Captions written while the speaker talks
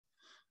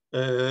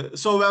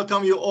So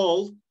welcome you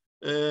all.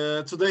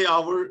 Today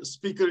our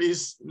speaker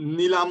is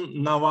Nilam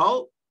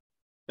Navale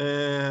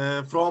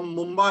from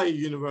Mumbai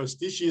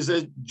University. She is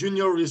a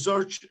junior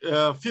research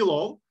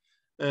fellow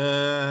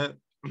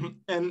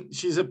and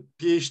she's a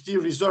PhD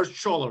research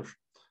scholar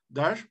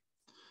there.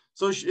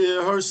 So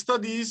her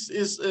studies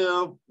is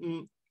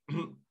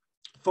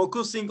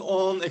focusing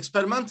on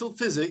experimental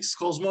physics,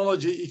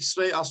 cosmology,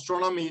 X-ray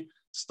astronomy,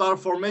 star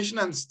formation,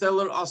 and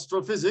stellar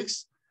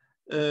astrophysics.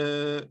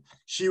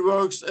 She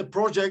works a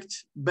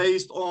project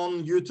based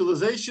on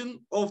utilization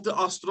of the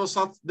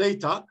Astrosat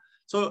data.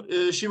 So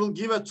she will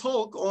give a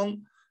talk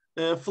on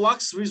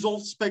flux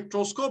resolved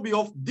spectroscopy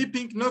of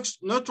dipping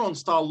neutron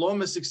star low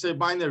mass X-ray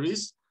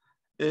binaries,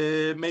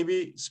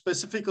 maybe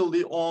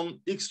specifically on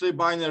X-ray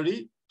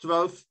binary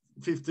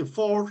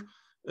 1254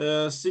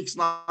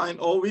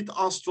 690 with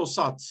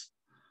Astrosat.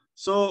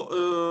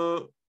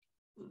 So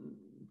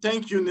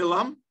thank you,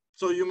 Nilam.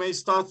 So you may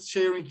start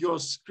sharing your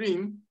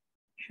screen.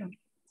 Sure.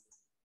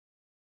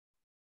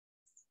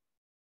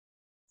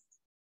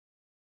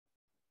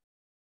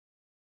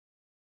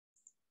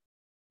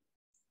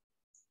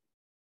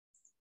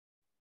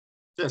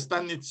 Yes,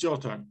 then it's your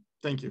turn.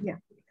 Thank you. Yeah,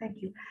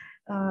 thank you.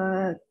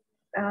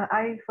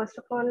 I first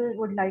of all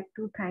would like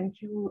to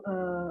thank you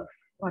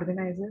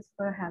organizers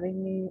for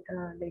having me,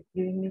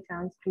 giving me a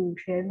chance to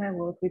share my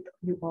work with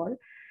you all.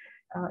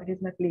 It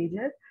is my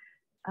pleasure.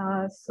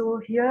 So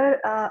here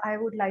I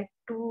would like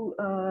to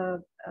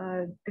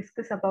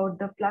discuss about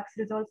the flux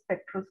resolved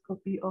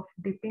spectroscopy of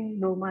dipping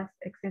low mass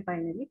X-ray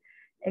binary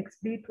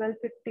XB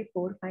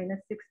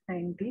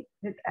 1254-690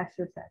 with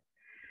Astrosat.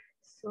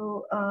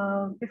 So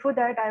before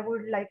that, I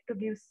would like to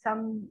give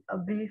some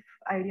brief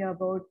idea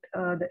about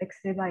the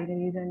X-ray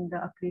binaries and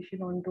the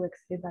accretion onto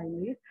X-ray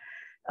binaries.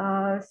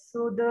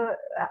 So the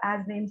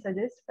as name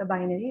suggests, a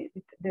binary.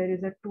 There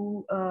is a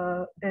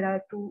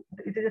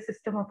it is a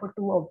system of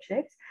two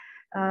objects.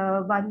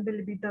 One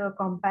will be the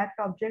compact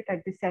object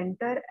at the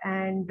center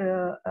and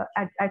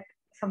at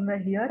somewhere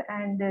here,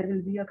 and there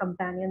will be a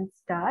companion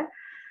star.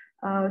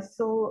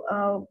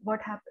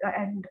 What happens?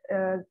 And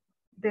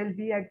they'll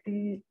be at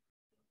the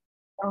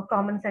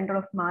common center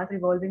of mass,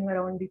 revolving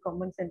around the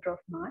common center of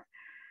mass.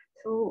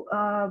 So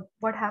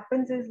what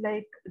happens is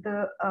like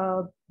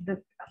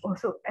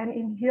and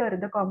in here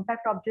the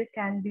compact object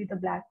can be the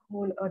black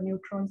hole, a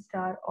neutron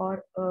star,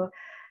 or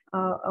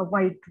a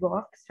white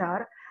dwarf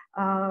star.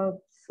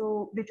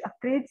 So which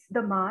accretes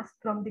the mass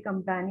from the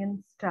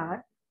companion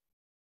star,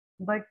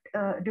 but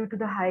due to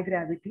the high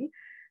gravity.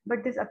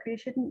 But this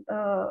accretion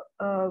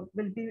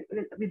will be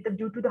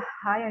due to the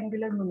high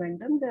angular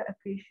momentum. The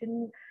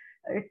accretion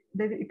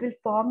it will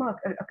form a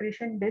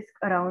accretion disk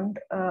around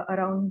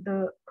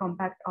the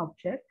compact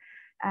object,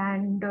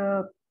 and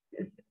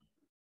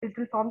it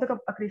will form the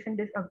accretion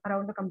disk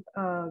around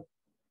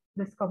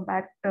this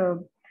compact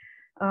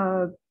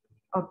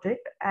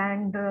object,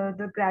 and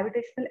the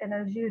gravitational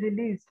energy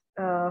released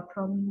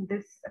from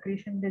this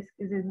accretion disk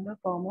is in the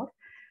form of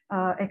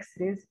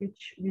X-rays,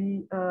 which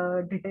we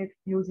detect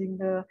using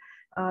the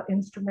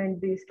instrument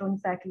based on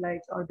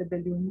satellites or the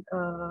balloon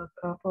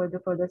for the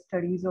further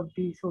studies of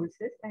the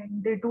sources,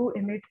 and they do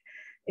emit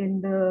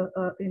in the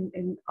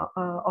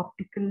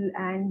optical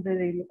and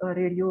the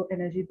radio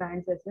energy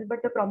bands as well,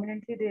 but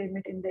prominently they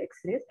emit in the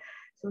X-rays.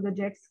 So the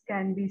jets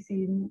can be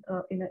seen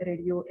in a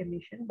radio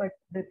emission, but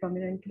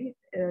prominently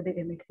they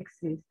emit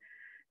X-rays.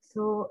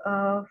 So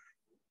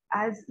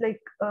as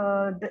like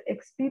the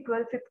XP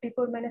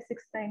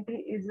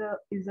 1254-690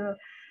 is a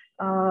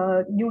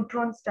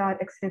neutron star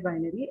X-ray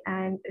binary,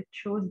 and it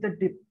shows the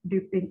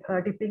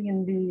dipping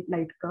in the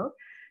light curve.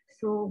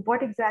 So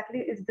what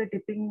exactly is the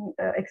dipping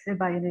X-ray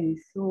binary?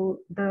 So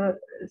the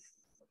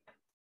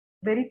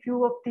very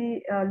few of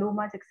the low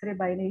mass X-ray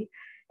binary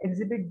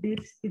exhibit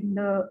dips in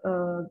the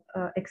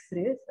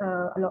X-rays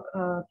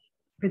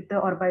with the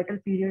orbital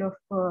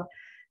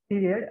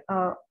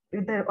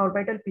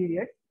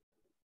period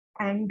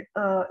and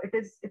it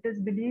is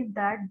believed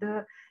that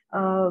the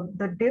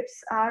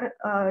dips are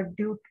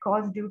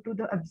caused due to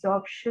the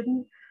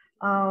absorption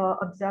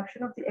of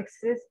the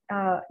X-rays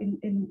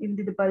in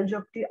the bulge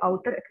of the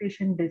outer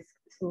accretion disk.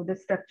 So the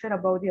structure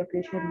above the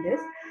accretion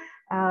disk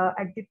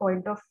at the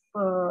point of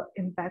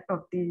impact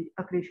of the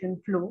accretion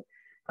flow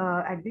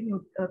at the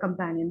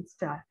companion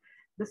star.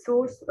 The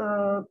source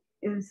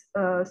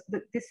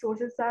these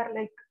sources are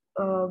like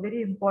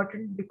very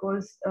important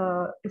because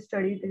to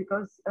study,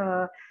 because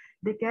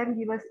they can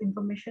give us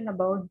information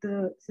about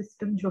the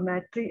system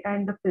geometry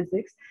and the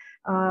physics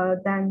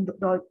than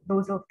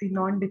those of the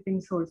non-dipping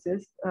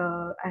sources,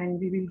 and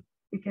we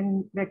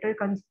can better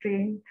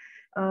constrain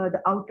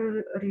the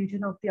outer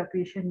region of the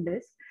accretion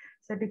disk.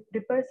 So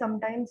dippers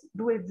sometimes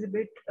do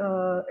exhibit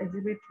low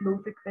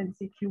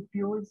frequency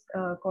QPOs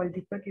called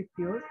dipper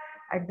QPOs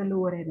at the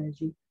lower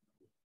energy.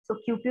 So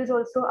QPOs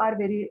also are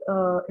very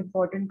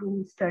important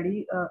to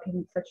study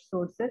in such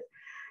sources,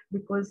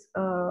 because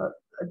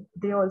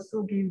they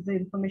also give the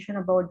information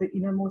about the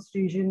innermost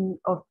region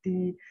of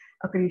the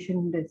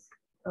accretion disk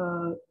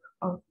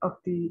of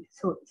the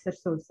such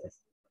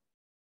sources.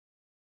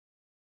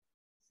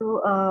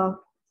 So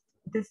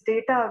this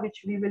data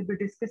which we will be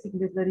discussing,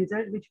 the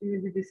result which we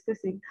will be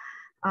discussing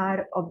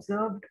are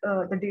observed,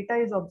 the data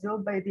is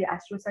observed by the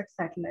Astrosat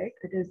satellite.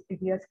 It is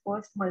India's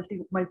first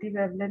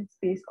multi-wavelength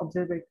space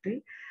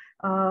observatory,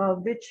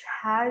 which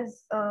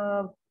has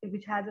a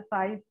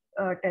 5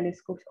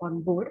 telescopes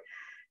on board.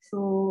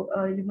 So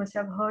you must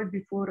have heard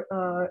before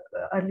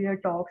earlier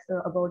talks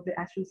about the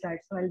Astrosat.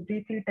 So I'll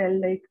briefly tell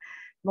like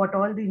what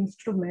all the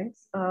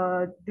instruments.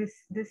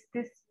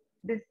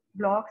 These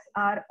blocks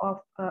are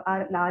of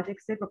are large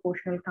X-ray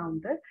proportional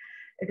counter.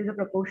 It is a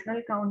proportional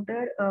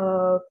counter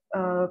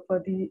for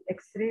the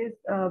X-rays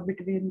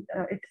between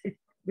it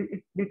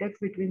detects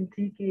between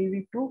 3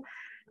 kV to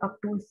up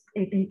to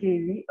 80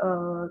 kV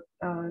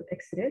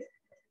X-rays.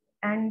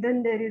 And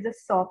then there is a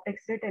soft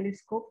X-ray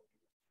telescope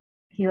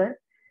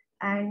here,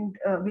 and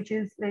which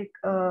is like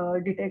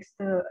detects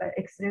the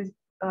X-rays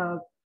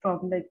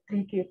from like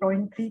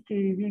 0.3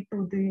 kV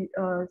to the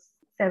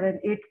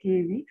 8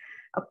 kV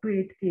up to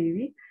 8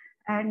 kV.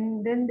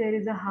 And then there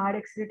is a hard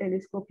X-ray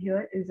telescope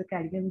here, is a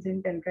cadmium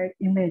zinc telluride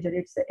imager.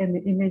 It's an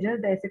imager.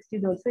 The SXT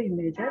is also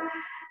imager.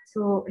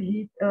 So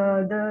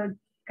the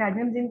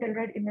cadmium zinc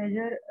telluride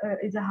imager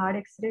is a hard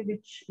X-ray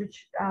which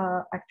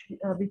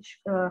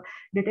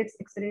detects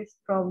X-rays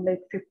from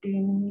like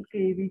 15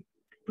 kV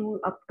to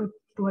up to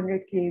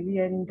 200 kV,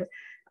 and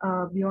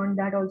beyond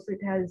that also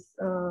it has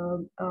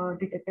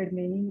detected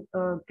many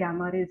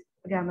gamma ray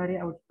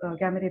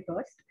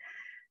burst.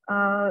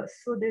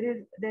 So there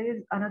is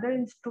another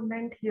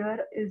instrument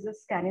here, is a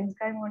scanning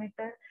sky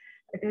monitor.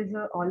 It is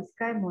an all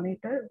sky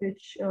monitor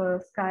which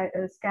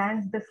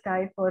scans the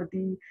sky for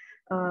the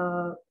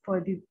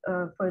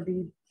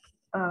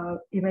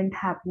event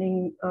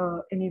happening,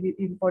 any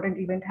important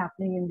event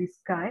happening in the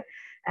sky,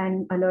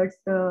 and alerts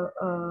the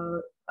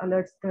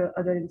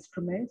other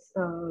instruments.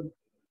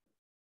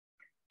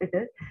 It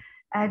is.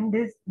 And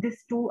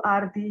these two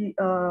are the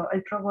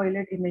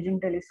ultraviolet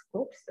imaging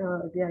telescopes.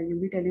 They are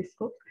UV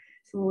telescopes.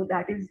 So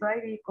that is why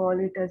we call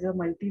it as a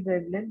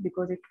multi-wavelength,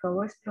 because it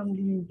covers from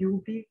the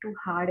UV to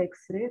hard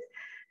X-rays,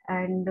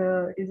 and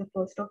is a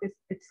first of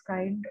its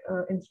kind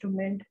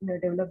instrument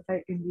developed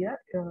by India,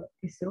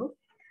 ISRO.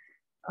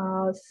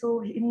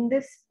 So in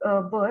this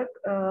work,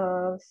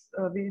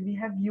 we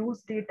have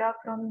used data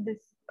from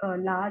this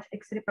large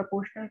X-ray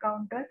proportional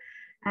counter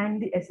and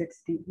the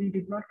SXT. We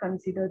did not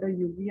consider the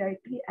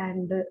UVIT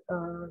and the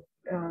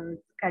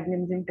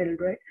cadmium zinc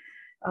telluride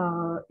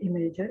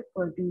imager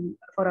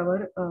for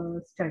our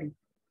study.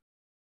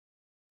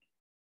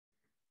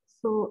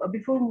 So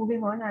before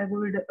moving on, I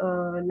would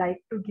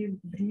like to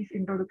give brief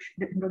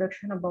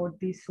introduction about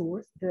the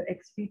source, the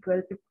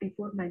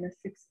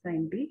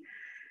XP1254-690.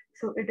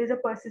 So it is a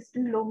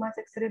persistent low mass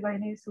X-ray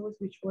binary source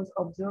which was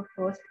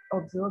first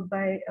observed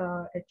by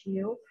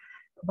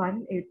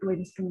HEO-1 A2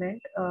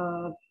 instrument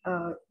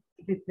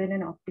within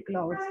an optical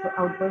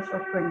outburst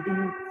of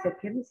 20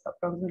 seconds,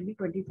 approximately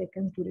 20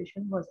 seconds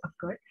duration was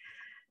occurred.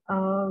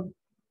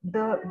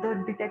 The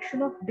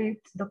detection of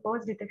dips, the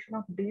first detection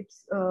of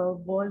dips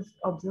was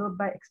observed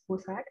by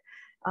Exposat.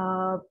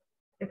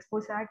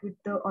 Exposat with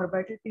the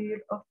orbital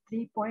period of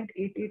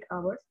 3.88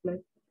 hours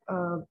plus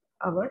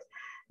hours.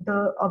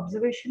 The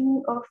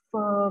observation of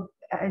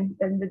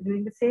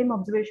during the same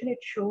observation, it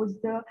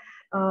shows the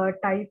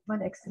type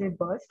 1 X-ray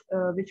burst,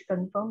 which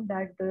confirmed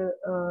that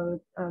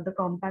the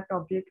compact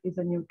object is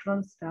a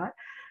neutron star.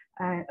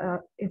 And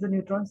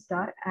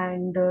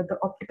the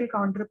optical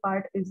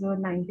counterpart is a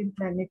 19th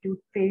magnitude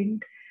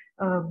faint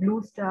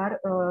blue star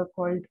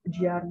called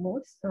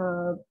GRMOS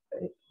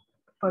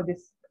for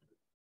this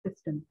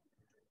system.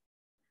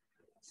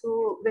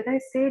 So when I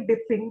say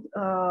dipping,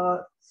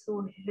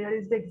 so here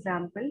is the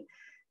example.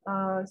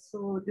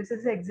 So this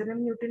is the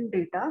Exinem Newton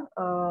data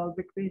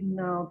between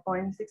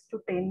 0.6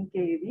 to 10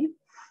 keV.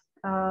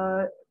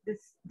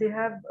 They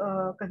have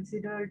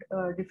considered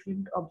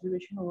different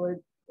observation over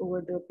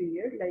the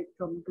period, like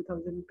from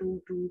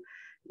 2002 to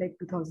like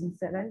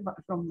 2007,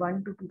 from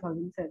 1 to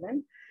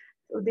 2007.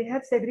 So they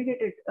have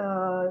segregated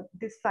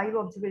this 5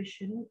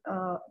 observation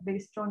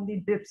based on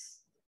the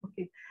dips.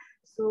 Okay,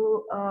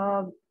 so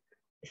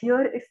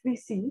here if we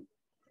see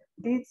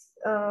these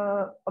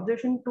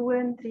observation 2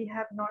 and 3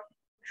 have not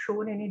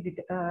shown any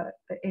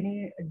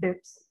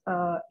dips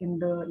in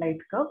the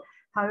light curve.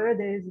 However,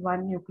 there is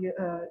one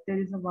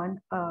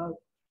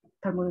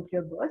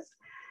thermonuclear burst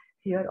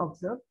here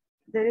observed.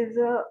 There is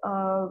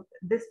in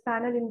this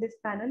panel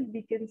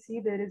we can see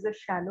there is a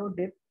shallow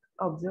dip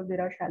observed.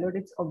 There are shallow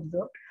dips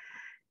observed,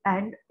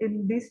 and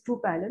in these two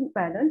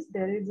panels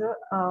there is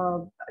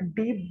a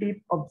deep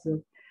dip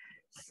observed.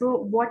 So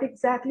what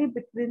exactly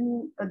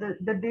between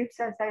the dips,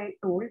 as I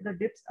told, the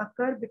dips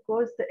occur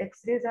because the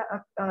X-rays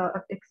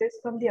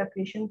from the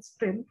accretion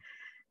stream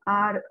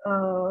are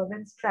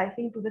when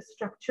striking to the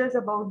structures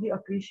about the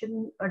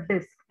accretion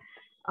disk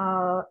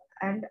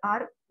and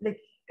are like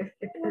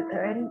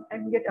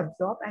and get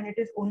absorbed, and it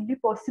is only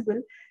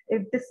possible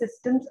if the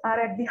systems are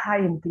at the high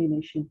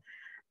inclination.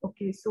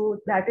 Okay,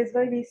 so that is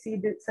why we see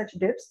such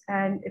dips,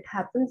 and it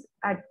happens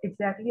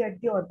exactly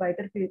at the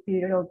orbital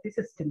period of the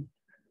system.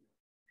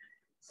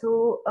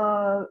 So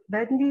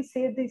when we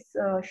say this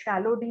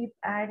shallow deep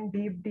and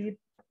deep deep,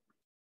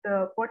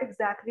 what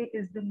exactly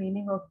is the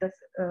meaning of this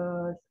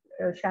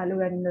shallow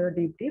and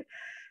deep deep?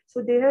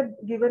 So they have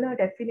given a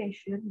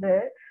definition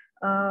where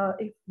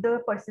if the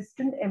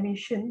persistent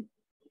emission,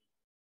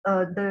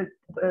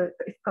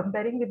 if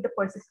comparing with the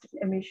persistent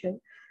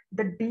emission,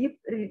 the deep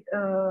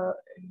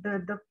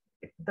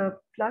the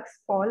flux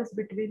falls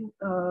between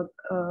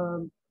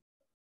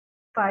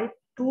 5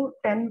 to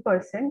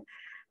 10%,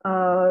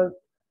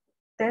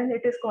 then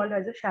it is called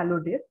as a shallow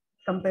dip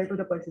compared to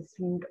the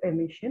persistent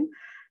emission.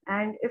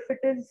 And if it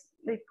is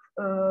like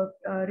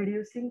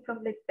reducing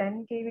from like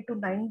 10 kV to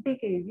 90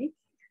 kV,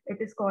 it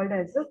is called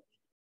as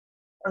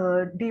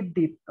a deep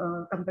deep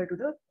compared to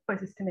the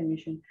persistent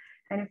emission.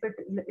 And if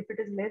it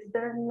is less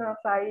than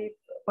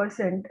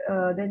 5%,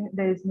 then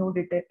there is no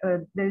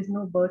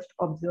burst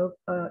observed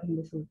in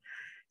the source.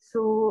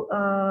 So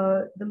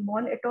the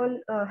Mon et al.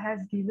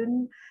 Has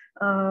given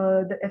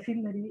the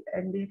ephemeri,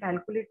 and they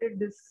calculated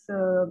this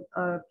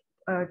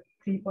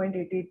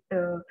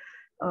 3.88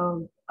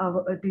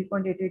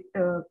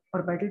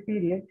 orbital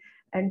period,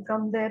 and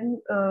from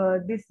then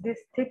this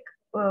thick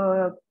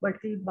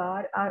vertical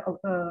bar are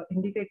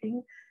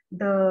indicating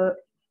the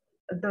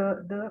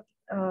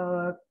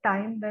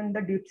time when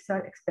the dips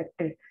are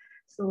expected.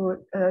 So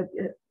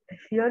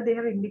here they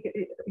have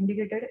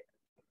indicated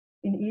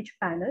in each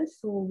panel,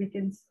 so we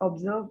can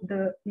observe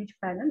each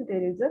panel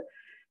there is a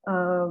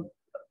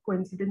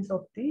coincidence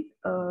of the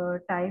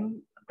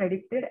time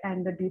predicted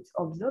and the dips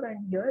observed,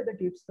 and here the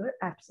dips were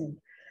absent.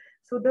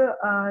 So the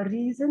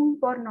reason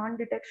for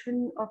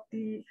non-detection of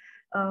the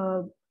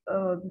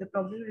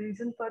probable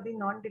reason for the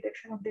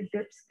non-detection of the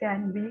dips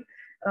can be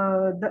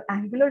the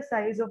angular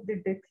size of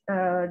the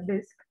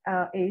disk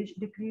age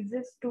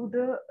decreases to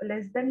the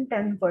less than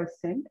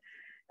 10%,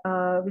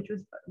 which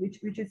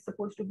is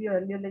supposed to be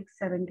earlier like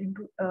 17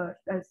 to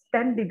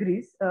 10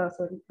 degrees.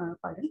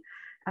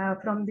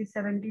 From the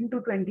 17 to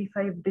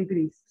 25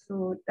 degrees.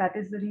 So that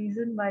is the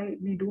reason why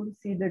we don't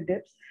see the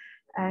dips.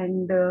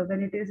 And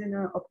when it is in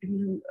an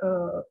optimal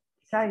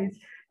size,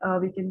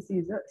 we can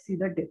see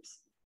the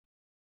dips.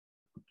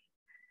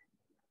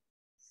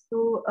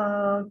 So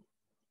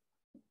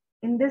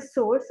in this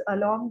source,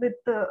 along with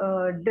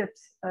the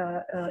dips,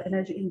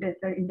 energy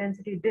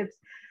intensity dips,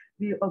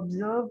 we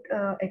observed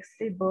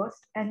X-ray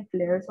burst and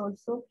flares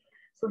also.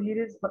 So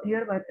there is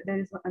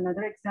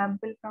another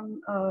example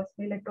from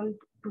Smale et al.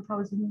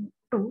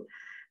 2002,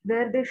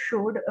 where they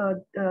showed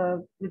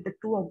with the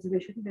two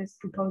observations, there's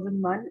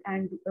 2001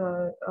 and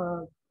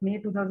May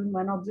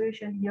 2001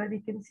 observation. Here we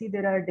can see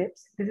there are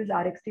dips. This is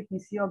RXT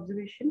PC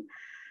observation.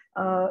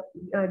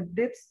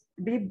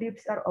 Deep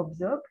dips are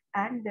observed,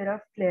 and there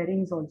are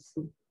flarings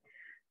also.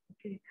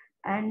 Okay,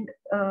 and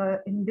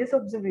in this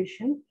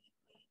observation,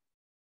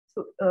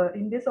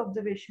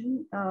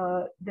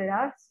 there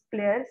are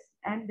flares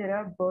and there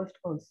are bursts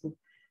also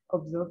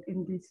observed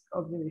in this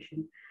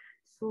observation.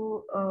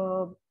 So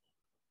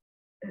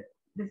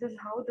this is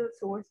how the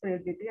source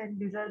variability, and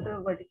these are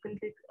the vertical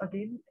tick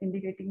again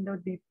indicating the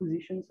deep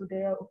position. So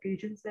there are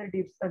occasions where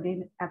dips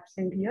again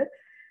absent here,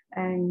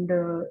 and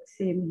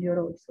same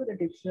here also the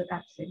dips were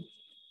absent.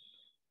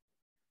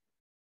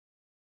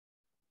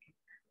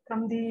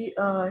 From the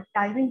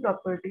timing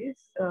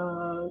properties,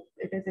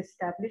 it is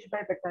established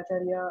by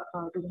Bhattacharya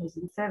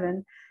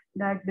 2007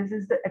 that this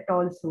is the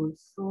atoll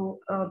source. So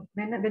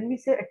when we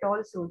say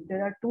atoll source,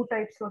 there are two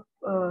types of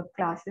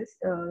classes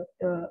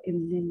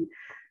in the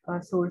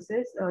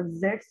sources,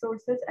 Z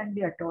sources and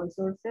the atoll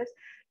sources.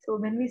 So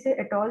when we say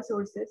atoll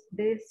sources,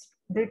 they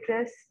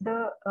trace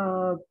the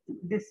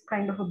this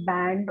kind of a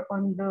band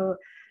on the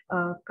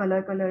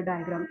color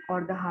diagram,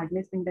 or the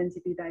hardness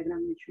intensity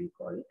diagram, which we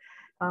call.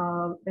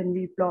 When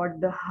we plot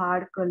the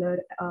hard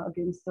color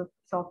against the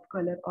soft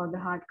color, or the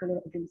hard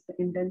color against the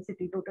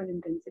intensity, total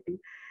intensity.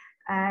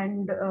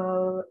 And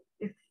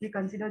if we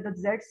consider the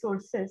Z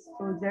sources,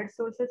 so Z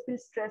sources will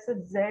stress a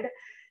Z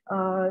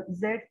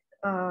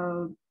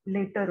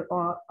later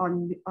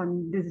on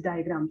these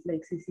diagrams,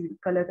 like CC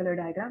color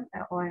diagram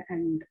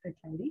and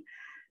HID.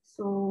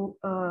 So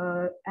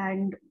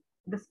and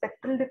the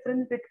spectral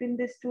difference between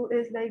these two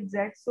is like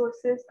Z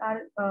sources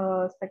are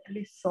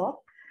spectrally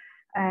soft,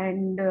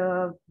 and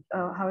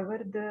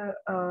however the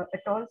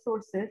atoll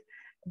sources,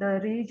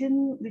 the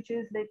region which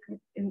is like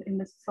in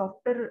the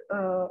softer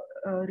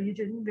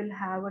region will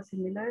have a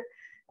similar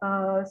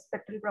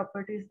spectral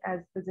properties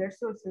as the Z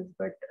sources,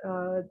 but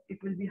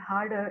it will be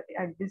harder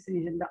at this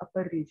region, the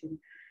upper region.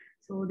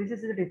 So this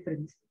is the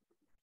difference.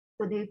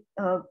 So they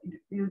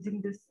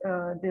using this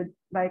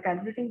by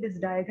calculating this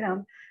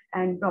diagram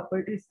and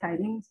properties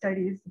timing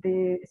studies,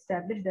 they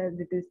established that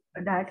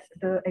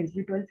the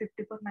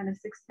XB1254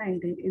 -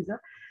 690 is a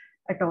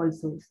atoll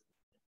source.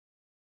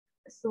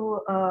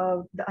 So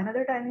the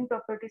another timing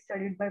property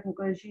studied by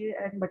Mukherjee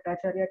and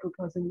Bhattacharya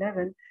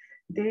 2011,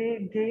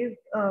 they gave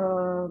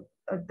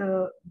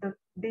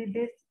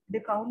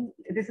they count.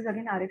 This is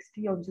again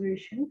RXT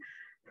observation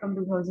from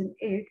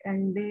 2008,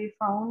 and they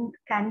found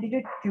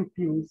candidate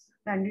QPOs.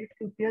 Candidate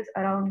QPOs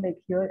around like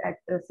here at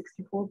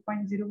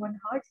 64.01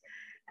 hertz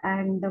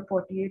and the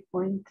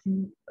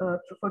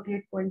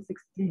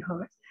 48.63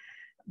 hertz.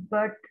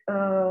 But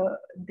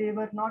they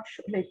were not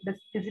like the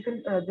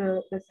physical,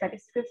 the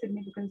statistical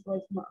significance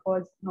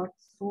was not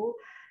so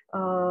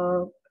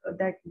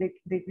that they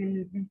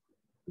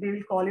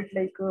will call it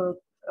like a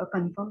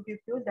confirmed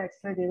QPOs. That's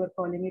why they were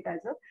calling it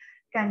as a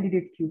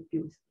candidate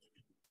QPOs.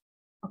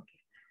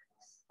 Okay,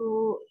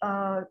 so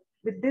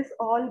with this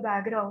all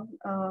background,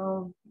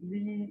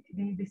 we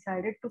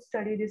decided to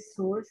study this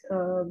source.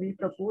 We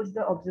proposed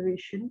the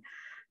observation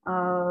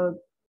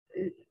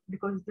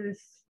because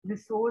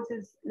this source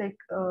is like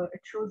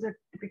it shows a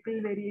typical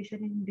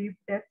variation in deep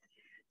depth.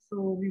 So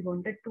we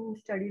wanted to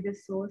study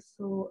this source.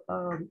 So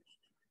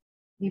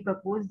we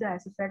proposed the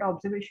Astrosat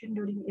observation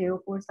during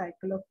AO4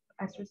 cycle of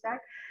Astrosat,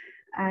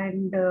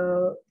 and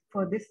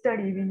for this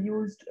study we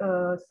used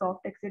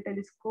soft X-ray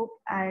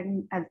telescope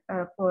and as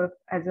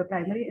a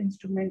primary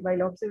instrument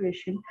while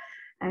observation,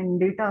 and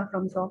data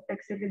from soft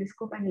X-ray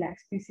telescope and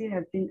LMXBs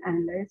have been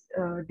analyzed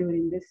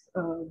during this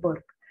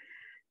work.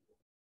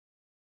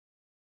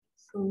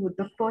 So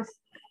the first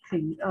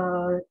thing,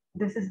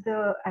 this is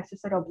the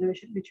Astrosat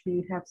observation which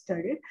we have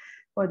studied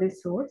for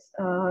this source.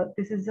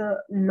 This is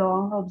a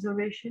long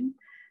observation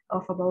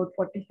of about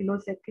 40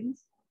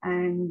 kiloseconds,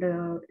 and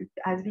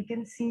as we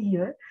can see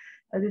here,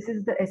 this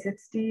is the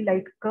SXT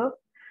light curve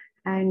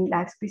and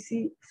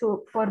LMXB.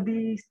 So for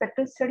the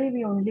spectral study,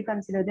 we only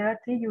consider, there are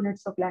 3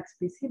 units of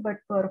LMXB,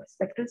 but for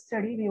spectral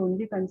study, we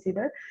only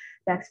consider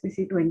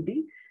LMXB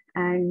 20.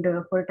 And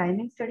for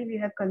timing study, we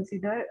have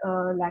considered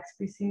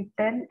LMXB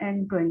 10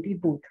 and 20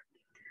 both.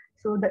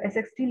 So the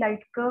SXT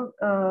light curve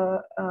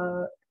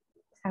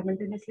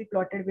simultaneously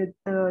plotted with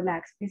the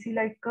LMXB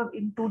light curve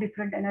in 2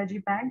 different energy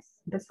bands,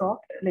 the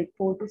soft like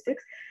 4 to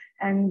 6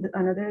 and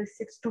another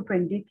 6 to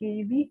 20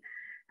 keV.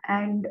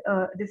 And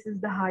this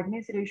is the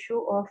hardness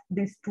ratio of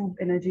these 2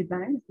 energy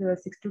bands, the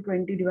 6 to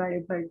 20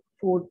 divided by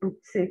 4 to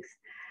 6.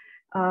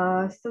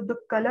 So the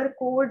color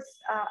codes,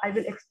 I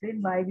will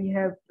explain why we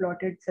have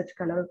plotted such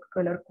color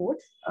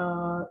codes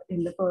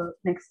in the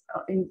next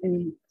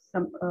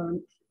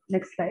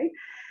slide.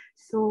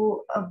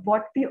 So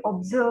what we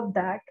observed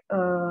that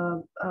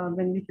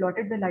when we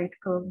plotted the light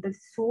curve, the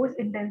source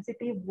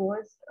intensity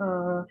was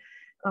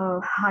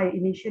high,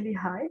 initially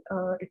high.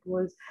 It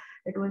was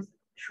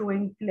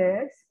showing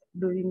flares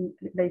during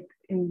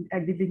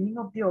at the beginning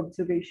of the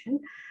observation,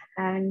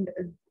 and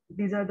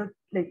these are the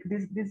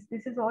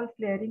this is all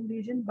flaring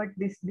region, but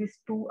these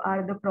 2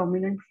 are the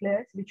prominent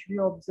flares which we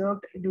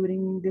observed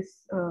during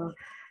this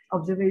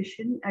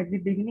observation at the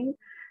beginning.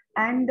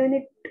 And then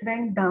it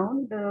went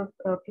down, the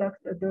flux,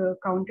 the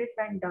count rate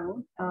went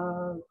down,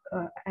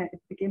 and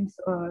it became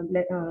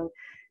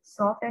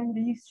soft, and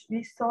we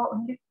saw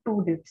only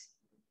 2 dips.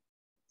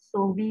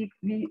 So we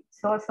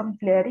saw some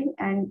flaring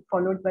and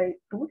followed by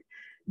 2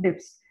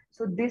 dips.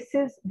 So this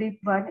is dip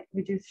 1,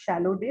 which is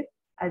shallow dip,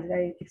 as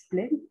I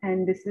explained,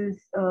 and this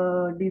is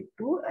dip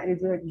 2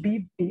 is a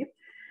deep dip.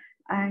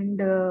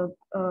 And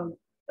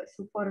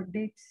so for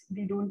dips,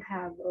 we don't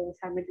have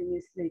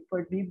simultaneous, like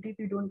for deep dip,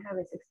 we don't have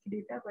SXT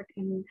data, but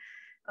in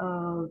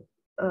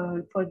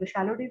for the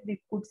shallow dip, we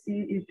could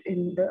see it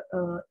in the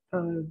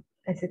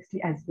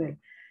SXT as well.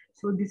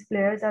 So these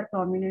flares are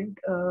prominent.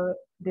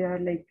 They are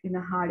like in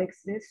a hard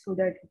X-ray, so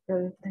that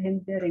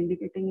hence they are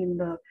indicating in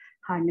the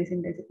hardness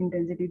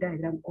intensity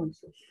diagram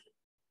also.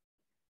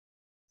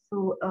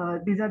 So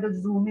these are the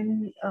zoom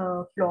in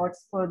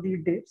plots for the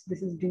dips.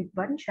 This is deep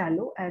 1,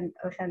 shallow, and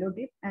shallow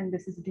dip, and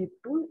this is deep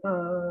 2,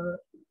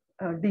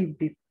 deep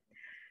dip.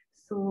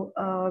 So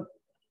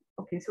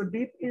okay, so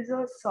dip is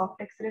a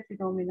soft X-ray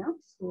phenomena,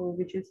 so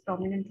which is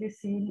prominently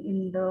seen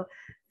in the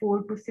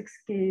 4 to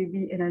 6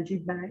 keV energy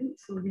band.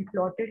 So we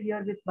plotted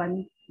here with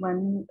one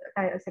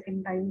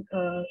second time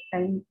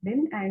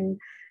din, and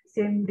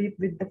same dip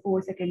with the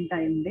 4-second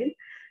time din,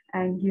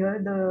 and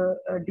here the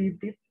deep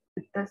dip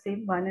with the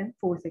same 1 and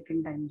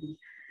 4-second time din.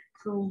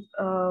 So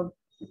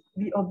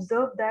we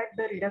observed that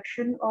the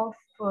reduction of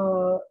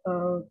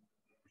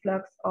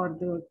flux or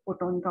the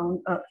photon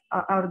count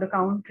or the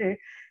count rate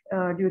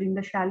during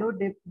the shallow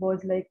dip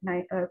was like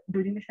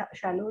during the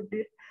shallow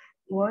dip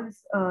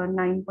was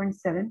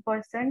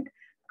 9.7%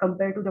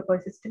 compared to the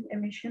persistent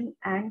emission,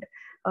 and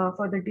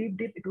for the deep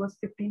dip it was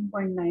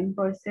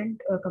 15.9%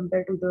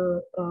 compared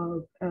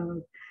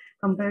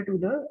to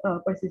the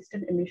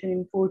persistent emission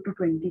in 4 to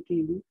 20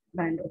 keV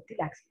band of the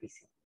LMXB.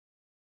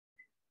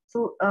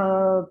 So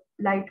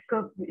light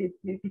curve,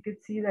 you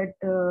could see that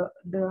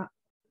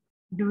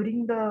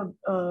during the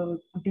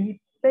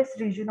deepest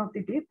region of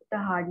the dip, the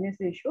hardness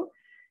ratio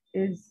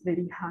is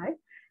very high,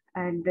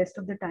 and rest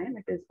of the time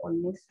it is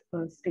almost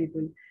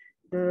stable.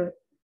 The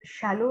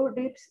shallow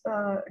dips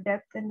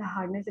depth and the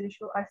hardness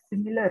ratio are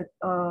similar.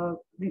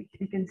 We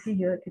can see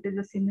here it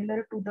is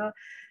similar to the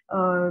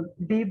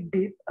deep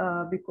dip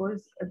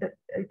because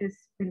it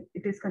is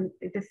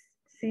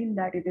seen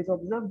that it is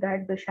observed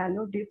that the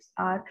shallow dips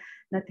are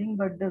nothing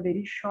but the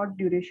very short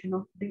duration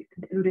of the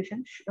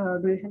duration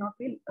of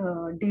the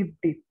deep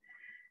dip.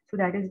 So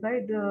that is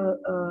why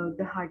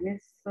the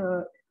hardness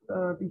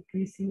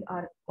we see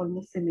are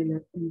almost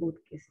similar in both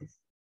cases.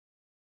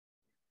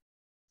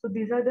 So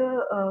these are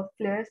the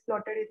flares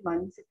plotted in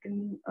 1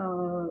 second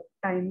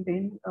time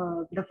when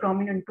the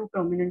two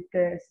prominent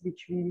flares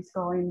which we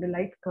saw in the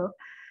light curve.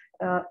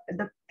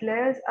 The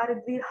flares are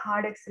the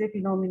hard X-ray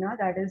phenomena.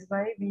 That is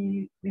why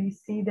we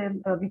see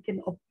them. We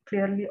can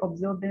clearly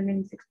observe them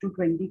in 6 to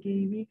 20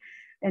 keV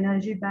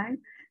energy band.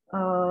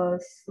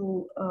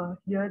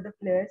 Here the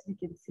flares we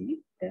can see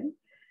them.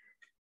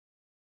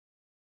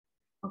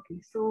 Okay,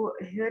 so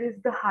here is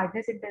the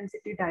hardness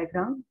intensity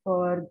diagram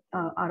for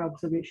our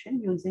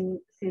observation using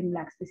same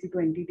LMXB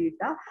 20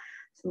 data.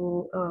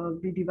 So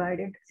we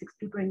divided 6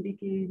 to 20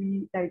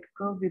 keV light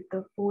curve with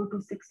the 4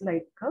 to 6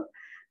 light curve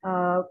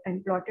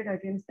and plotted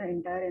against the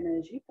entire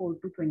energy 4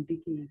 to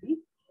 20 keV.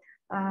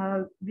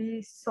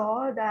 We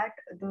saw that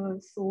the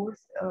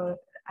source,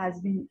 as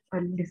we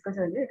discussed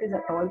earlier, it is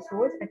a tall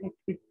source and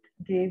it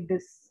gave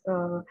this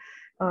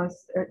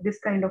this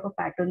kind of a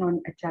pattern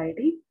on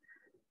HID.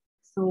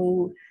 So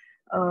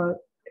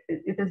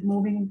it is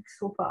moving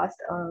so fast.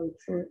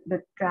 So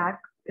the track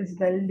is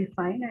well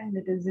defined and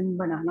it is in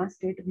banana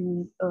state.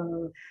 We,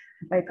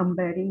 by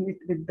comparing it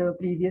with the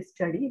previous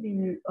study,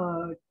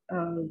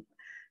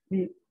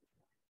 we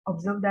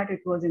observed that it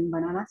was in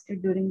banana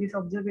state during this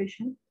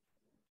observation.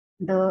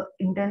 The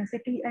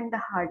intensity and the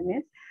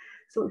hardness.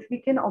 So if we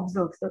can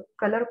observe, the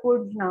color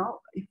codes now,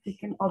 if we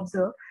can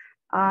observe,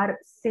 are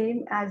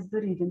same as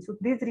the region. So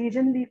this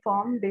region we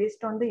form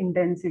based on the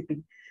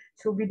intensity.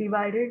 So we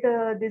divided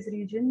this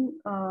region,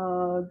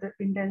 the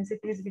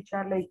intensities which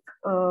are like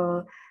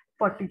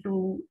 40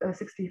 to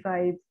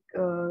 65,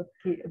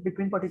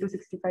 between 40 to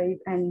 65,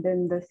 and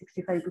then the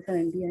 65 to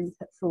 70 and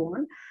so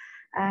on.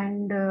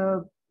 And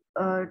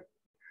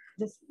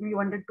just we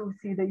wanted to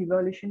see the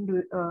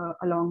evolution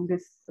along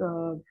this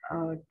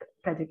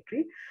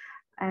trajectory.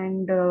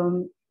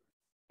 And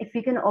if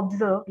we can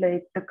observe,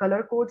 like the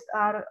color codes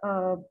are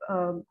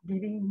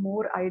giving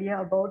more idea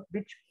about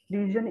which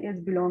region is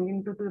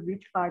belonging to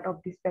which part of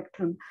the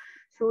spectrum.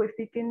 So if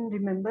we can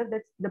remember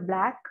that the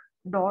black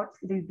dots,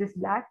 these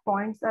black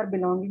points are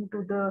belonging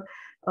to the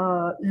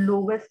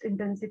lowest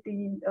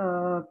intensity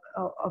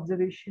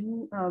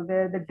observation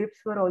where the dips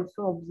were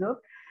also observed.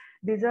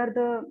 These are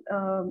the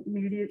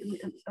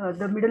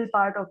middle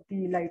part of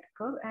the light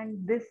curve,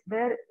 and this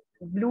where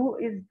blue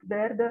is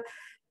where the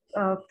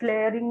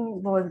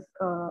flaring was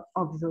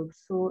observed.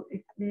 So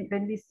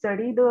when we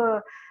study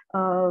the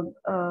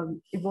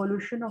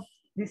evolution of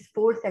these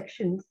 4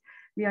 sections,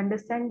 we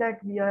understand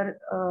that we are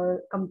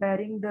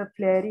comparing the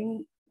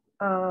flaring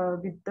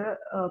with the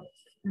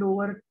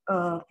lower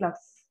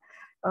flux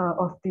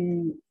of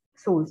the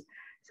source.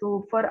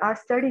 So for our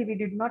study, we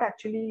did not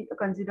actually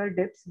consider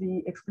dips.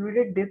 We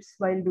excluded dips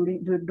while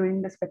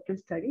doing the spectral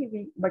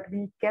study, but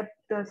we kept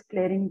the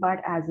flaring part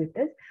as it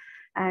is.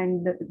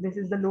 And this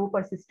is the low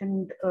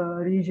persistent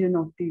region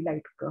of the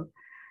light curve.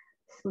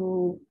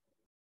 So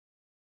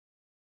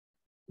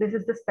this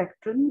is the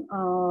spectrum.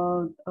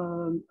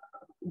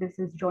 This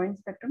is joint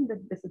spectrum.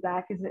 This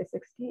black is the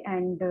SXT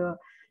and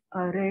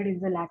red is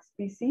the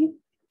LMXB.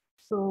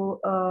 So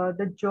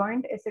the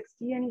joint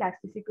SXT and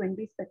LMXB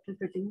 20 spectral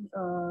fitting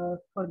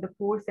for the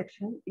 4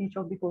 sections, each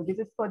of the 4. This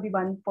is for the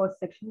first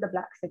section, the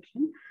black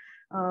section.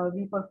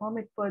 We perform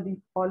it for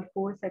all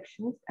 4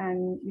 sections,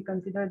 and we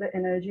consider the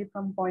energy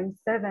from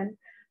 0.7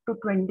 to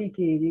 20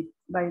 keV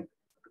by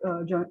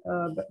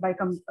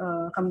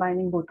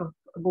combining both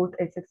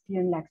SXT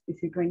and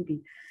LMXB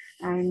 20.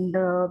 And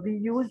we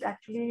used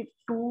actually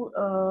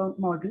 2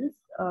 models.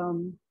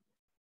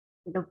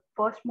 The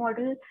first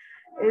model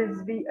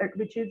is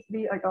which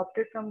we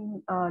adopted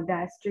from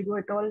Dastrigo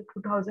et al.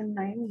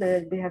 2009,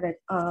 where they have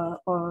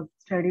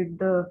studied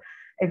the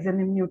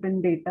examine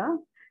Newton data.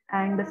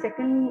 And the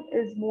second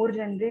is more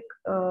generic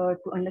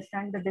to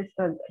understand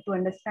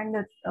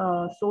the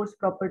source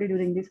property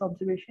during this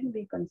observation.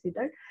 We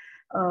considered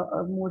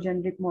a more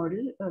generic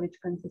model which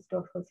consists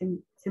of a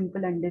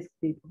simple and disk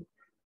paper.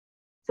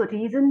 So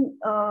reason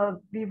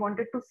we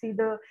wanted to see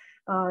the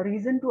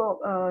reason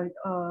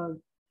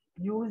to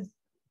use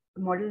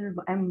model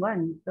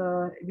M1.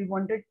 We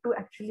wanted to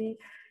actually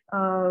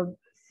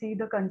see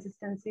the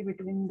consistency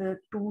between the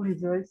 2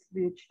 results,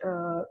 which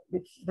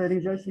the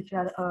results which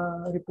are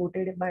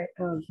reported by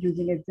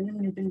using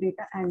examine Newton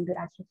data and the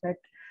Astrosat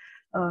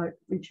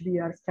which we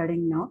are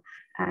studying now.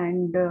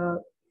 And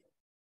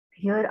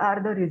here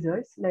are the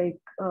results,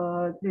 like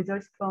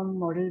results from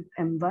model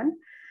M1.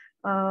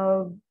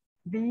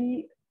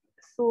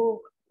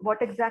 So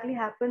what exactly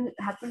happened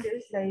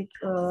is like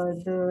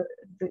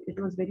it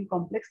was very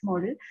complex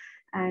model,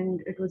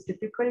 and it was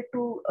difficult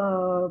to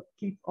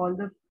keep all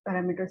the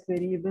parameters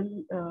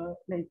variable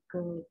like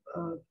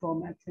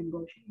Wormaps and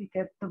Gaussian. We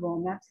kept the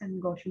Wormaps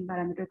and Gaussian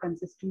parameter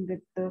consistent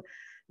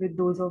with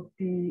those of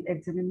the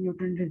examine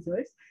Newton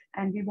results,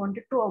 and we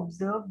wanted to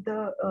observe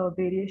the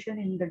variation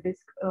in the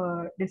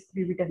disk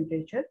UV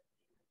temperature.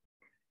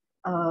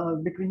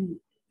 between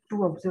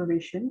two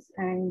observations.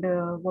 And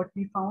what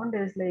we found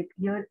is, like,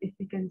 here, if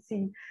we can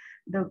see,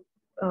 the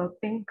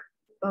pink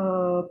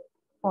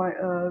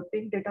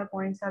pink data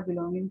points are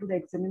belonging to the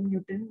Examen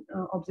Newton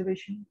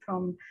observation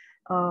from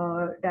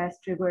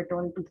Dastrigo et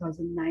al.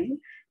 2009,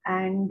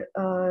 and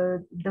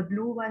the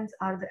blue ones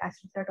are the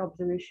Astrosat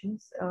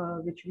observations,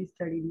 which we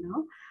studied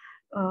now.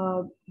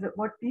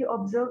 What we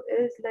observe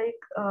is,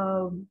 like,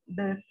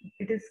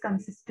 it is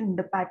consistent.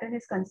 The pattern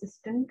is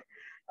consistent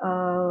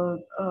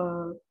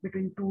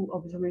between two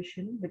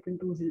observations, between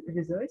two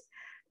results.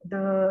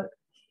 The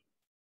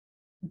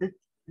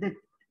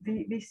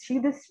we see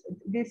this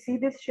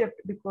shift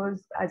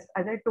because, as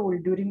I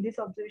told, during these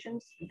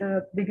observations, at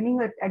the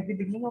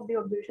beginning of the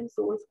observation,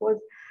 source was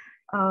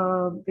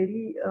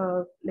very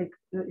like,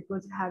 it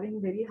was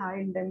having very high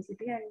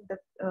intensity and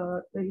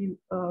very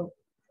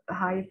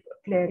high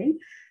flaring.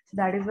 So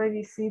that is why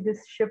we see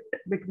this shift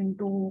between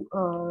two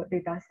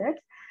data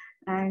sets,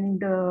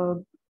 and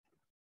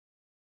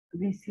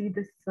we see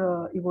this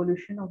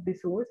evolution of the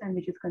source, and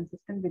which is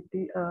consistent with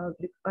the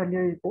with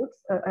earlier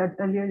reports,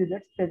 earlier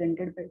results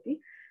presented by the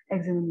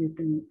Examen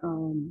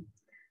Newton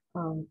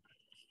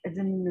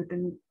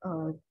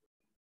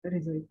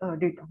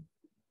data.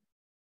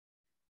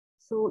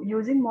 So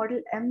using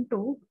model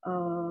M2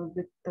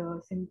 with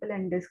simple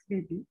and disk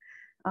BB,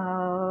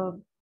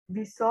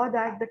 we saw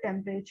that the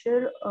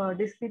temperature,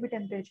 disk BB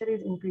temperature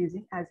is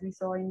increasing, as we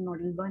saw in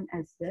model 1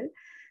 as well.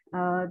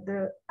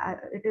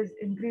 It is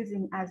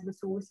increasing as the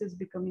source is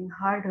becoming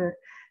harder.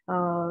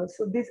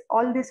 So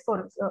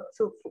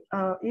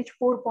each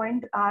 4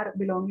 points are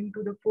belonging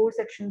to the 4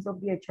 sections of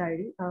the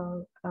HID.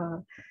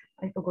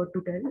 I forgot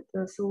to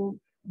tell. So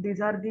these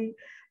are the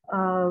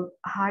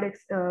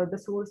the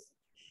source.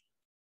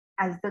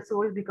 As the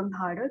source becomes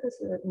harder,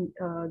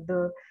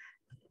 the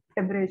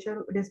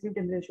temperature, disk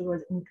temperature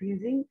was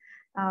increasing,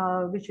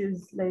 which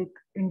is like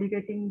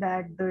indicating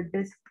that the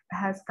disk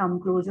has come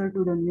closer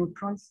to the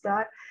neutron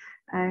star,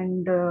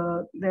 and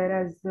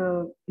whereas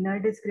the inner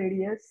disk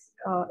radius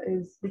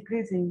is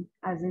decreasing,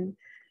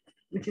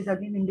 which is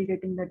again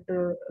indicating that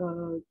the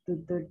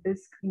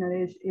disk inner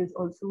edge is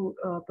also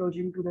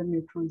approaching to the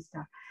neutron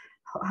star.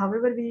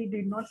 However, we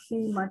did not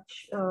see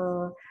much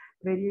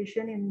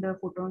variation in the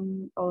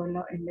photon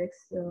or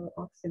index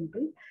of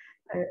simple.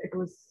 It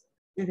was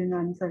within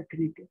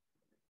uncertainty.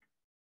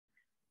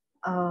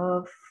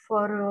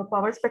 For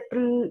power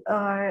spectral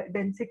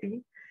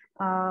density,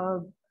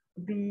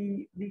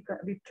 we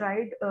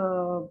tried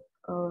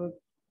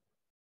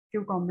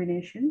few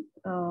combinations,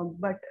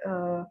 but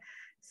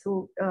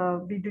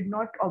we did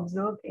not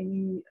observe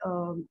any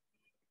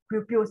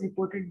QPOs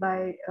reported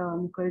by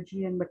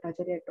Mukherjee and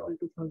Bhattacharya et al.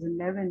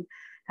 2011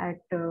 at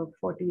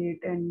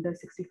 48 and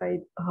 65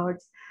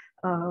 hertz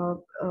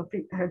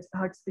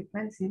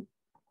frequency.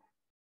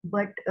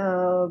 But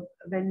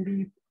when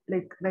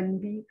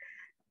we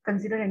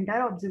consider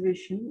entire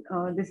observation,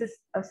 this is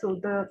so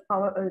the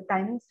power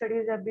timing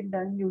studies have been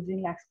done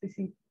using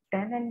LMXB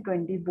 10 and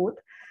 20 both.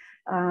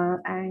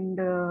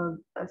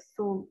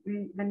 So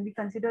when we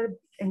consider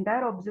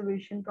entire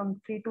observation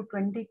from 3 to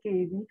 20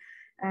 keV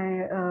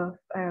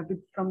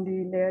from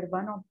the layer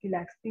 1 of the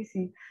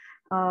LMXB,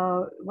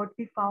 what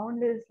we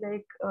found is,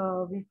 like,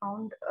 we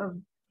found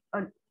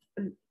a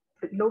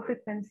low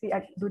frequency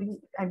at the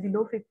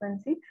low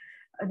frequency.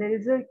 There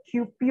is a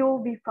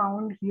QPO we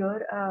found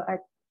here at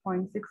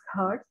 0.6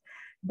 hertz,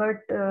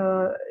 but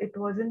it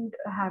wasn't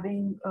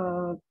having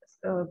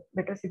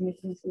better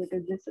significance. So it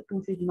is just a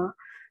 2 sigma.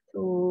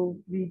 So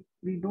we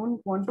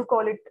don't want to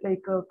call it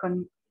like a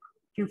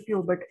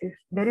QPO, but if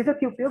there is a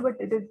QPO, but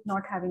it is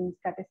not having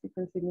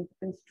statistical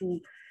significance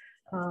to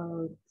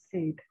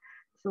say it.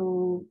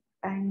 So,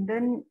 and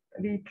then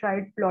we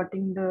tried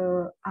plotting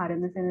the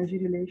RMS energy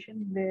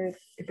relation, where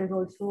it is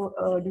also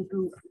due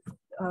to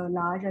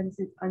large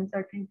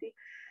uncertainty.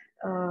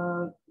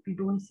 We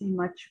don't see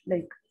much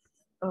like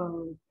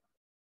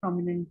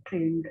prominent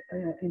trend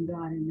in the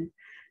RMS.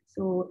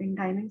 So in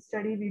timing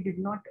study, we did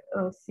not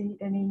see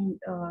any.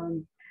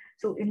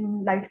 So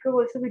in light curve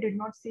also, we did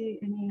not see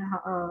any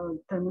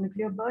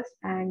thermonuclear burst,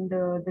 and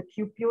the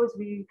QPOs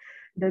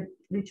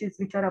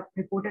which are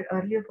reported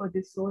earlier for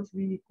this source,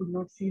 we could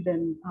not see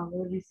them.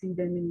 However, we see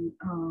them in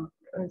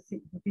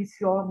we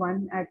saw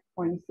one at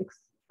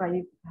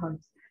 0.65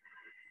 hertz.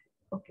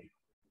 Okay.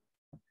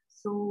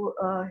 So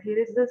here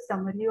is the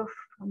summary of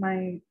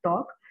my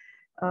talk.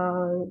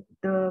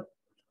 The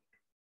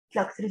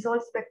flux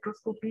resolved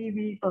spectroscopy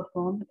we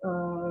performed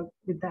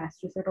with the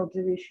Astrosat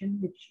observation,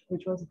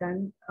 which was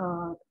done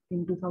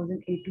in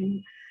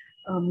 2018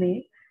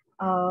 May,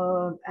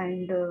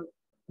 and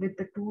with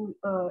the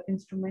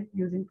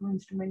using two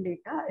instrument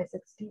data,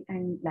 SXT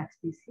and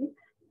LMXB.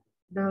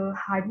 The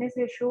hardness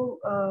ratio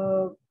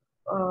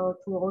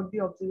throughout the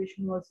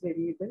observation was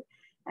variable,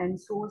 and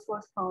source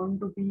was found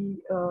to be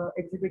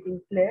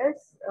exhibiting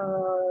flares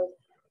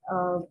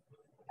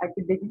at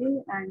the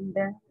beginning, and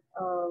then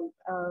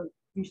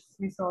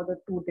we saw the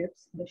two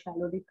dips, the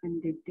shallow dip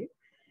and deep dip.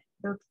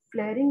 The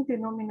flaring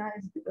phenomena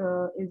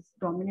is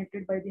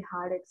dominated by the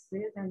hard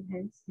X-rays, and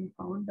hence we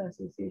found the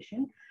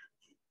association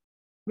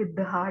with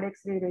the hard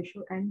X-ray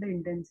ratio and the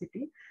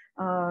intensity,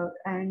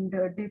 and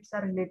dips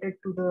are related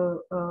to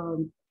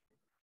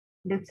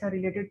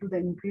the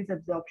increased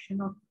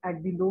absorption of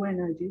at the low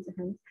energies.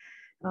 Hence,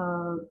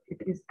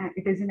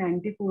 it is an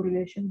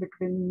anti-correlation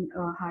between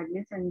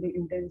hardness and the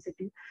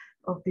intensity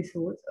of the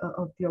source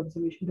of the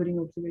observation during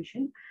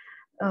observation.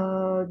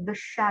 The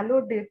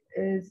shallow dip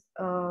is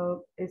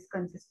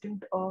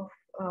consistent of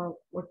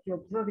what you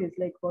observe is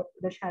like what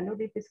the shallow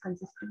dip is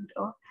consistent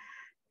of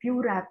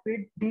few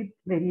rapid deep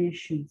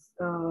variations.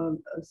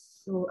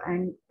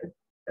 And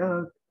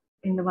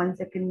in the 1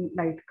 second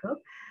light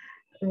curve,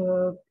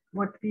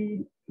 what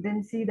we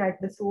then see that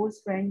the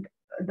source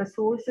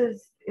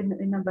is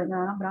in a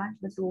banana branch,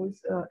 the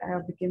source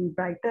became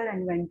brighter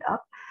and went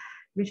up,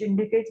 which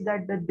indicates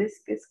that the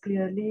disk is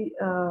clearly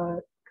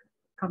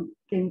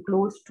came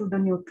close to the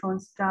neutron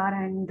star,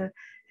 and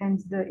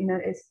hence the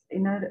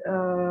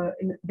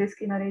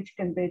disk inner edge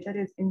temperature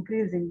is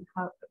increasing.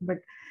 But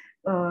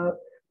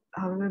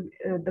however,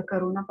 the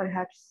corona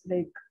perhaps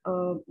did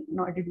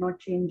not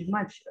change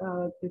much.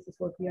 This is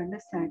what we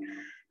understand.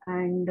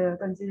 And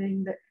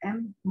considering the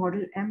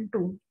model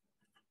M2,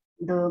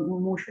 the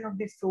motion of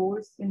the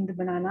source in the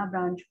banana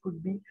branch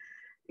could be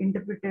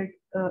interpreted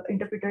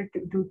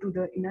due to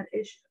the inner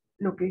edge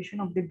location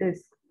of the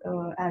disk.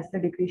 As the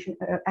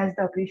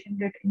accretion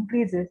rate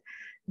increases,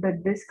 the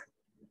disk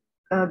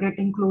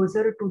getting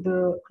closer to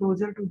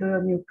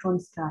the neutron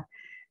star,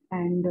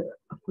 and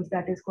of course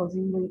that is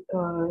causing the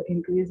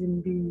increase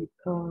in the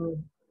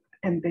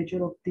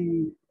temperature of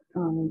the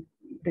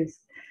disk.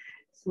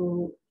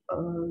 So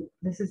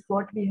this is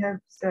what we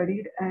have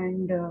studied,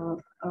 and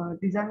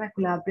these are my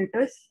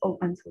collaborators. Oh,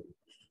 I'm sorry.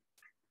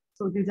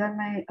 So these are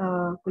my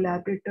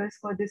collaborators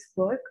for this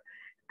work,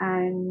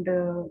 and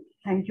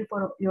thank you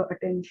for your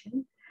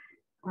attention.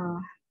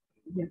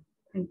 Yeah,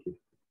 thank you.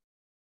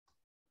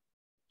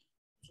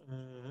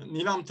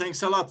 Nilam,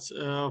 thanks a lot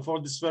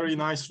for this very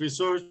nice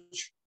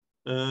research.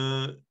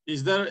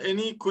 Is there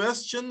any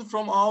question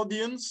from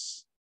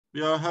audience?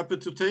 We are happy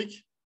to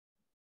take.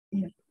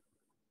 Yeah.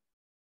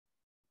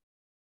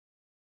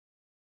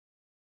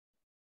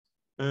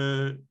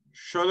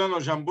 Şölen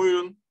hocam,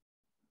 buyurun.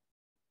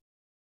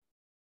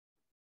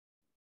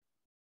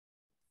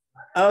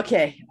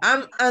 Okay,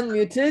 I'm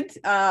unmuted,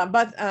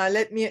 but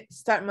let me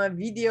start my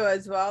video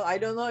as well. I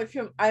don't know if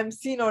I'm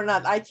seen or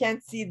not. I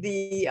can't see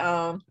the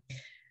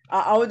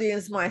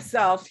audience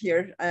myself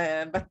here,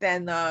 but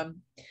then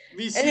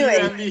we see you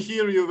and we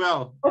hear you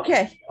well.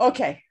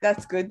 Okay,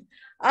 that's good.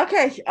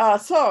 Okay,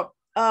 so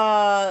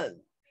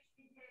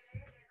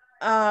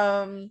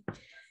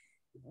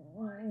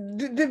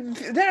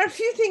there are a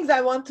few things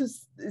I want to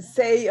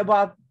say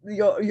about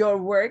your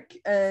work,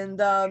 and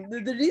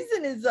the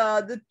reason is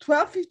the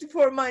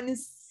 1254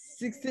 minus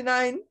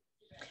 69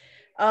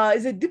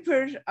 is a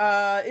dipper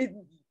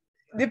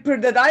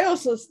that I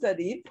also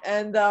studied,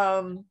 and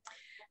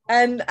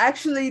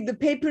actually the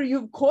paper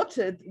you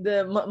quoted,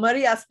 the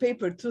Maria's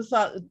paper,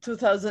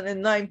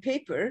 2009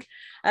 paper,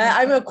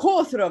 I'm a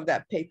co-author of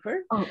that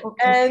paper. Oh,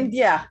 okay. And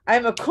yeah,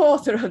 I'm a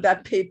co-author of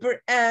that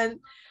paper, and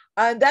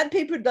that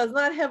paper does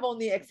not have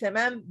only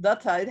XMM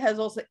data, it has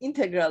also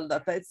integral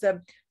data. It's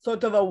a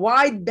sort of a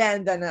wide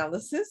band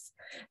analysis.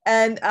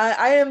 And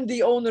I am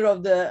the owner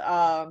of the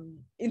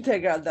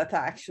integral data,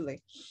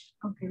 actually.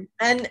 Okay.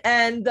 And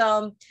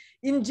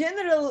in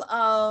general,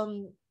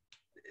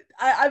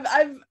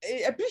 I've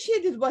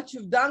appreciated what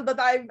you've done, but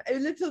I've a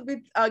little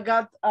bit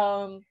got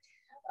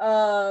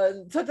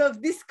sort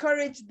of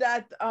discouraged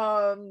that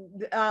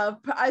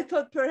I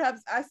thought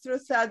perhaps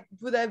Astrosat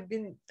would have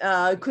been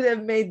could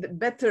have made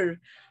better,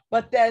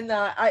 but then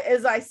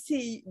as I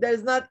see,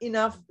 there's not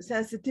enough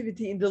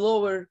sensitivity in the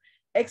lower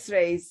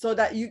X-rays so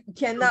that you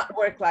cannot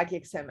work like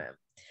XMM.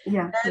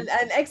 Yeah,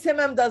 and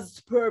XMM does a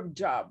superb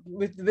job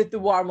with the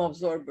warm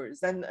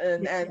absorbers, and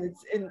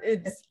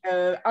it's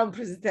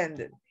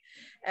unprecedented.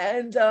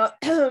 And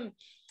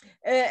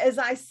as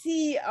I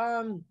see,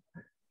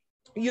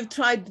 you've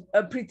tried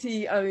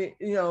pretty,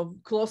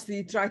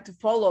 closely tried to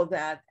follow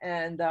that,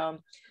 and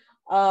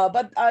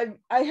but I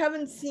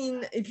haven't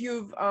seen if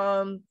you've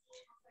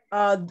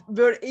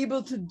were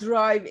able to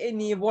drive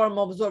any warm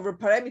observer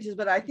parameters,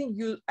 but I think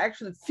you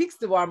actually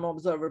fixed the warm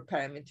observer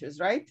parameters,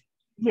 right?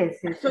 Yes.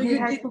 So you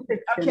had did, to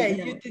fix them, okay,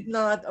 yeah. you did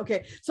not,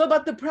 okay. So,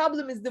 but the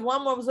problem is the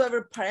warm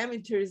observer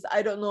parameters,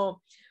 I don't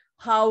know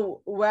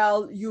how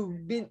well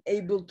you've been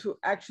able to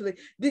actually,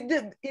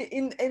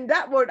 in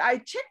that word, I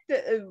checked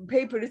the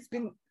paper, it's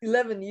been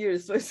 11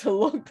 years, so it's a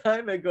long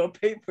time ago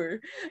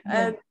paper.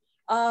 Yeah.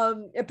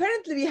 And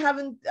apparently we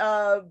haven't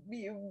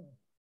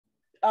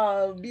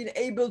been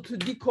able to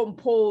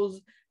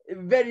decompose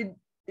very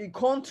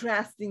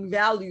contrasting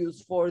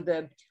values for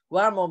the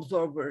warm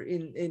absorber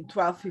in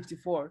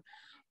 1254.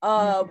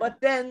 But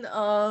then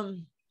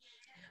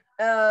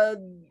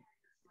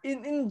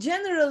in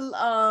general,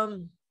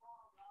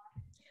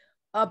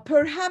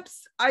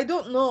 perhaps, I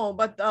don't know,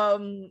 but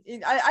I'm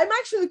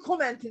actually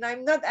commenting.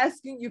 I'm not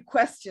asking you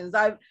questions.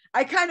 I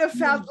kind of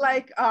felt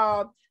like,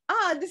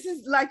 this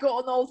is like an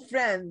old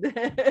friend.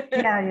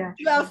 Yeah.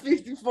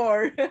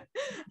 1254,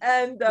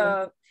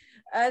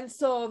 and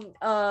so,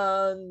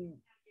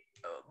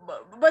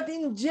 but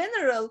in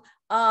general,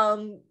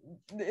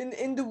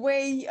 in the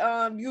way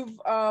you've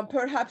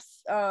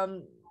perhaps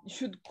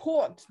should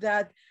quote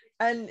that,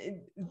 and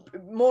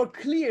more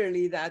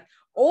clearly that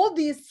all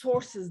these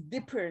sources,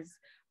 dippers,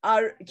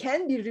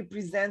 can be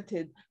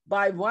represented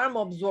by warm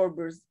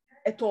absorbers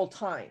at all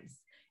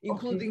times,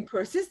 including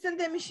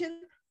persistent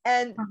emission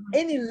and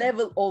any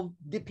level of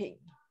dipping.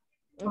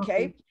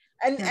 Okay.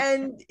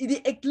 And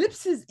the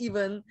eclipses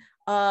even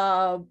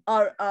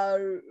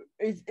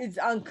it's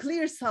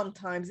unclear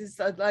sometimes. It's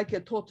like a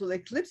total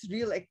eclipse,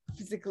 real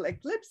physical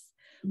eclipse.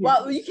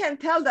 Well, you can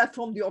tell that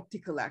from the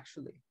optical,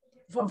 actually,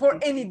 for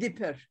any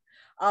dipper.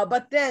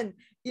 But then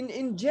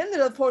in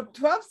general, for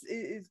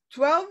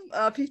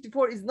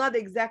 1254 is not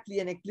exactly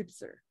an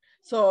eclipser.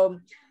 So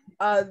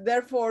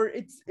therefore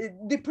it's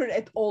dipper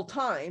at all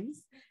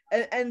times.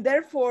 And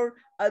therefore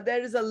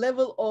there is a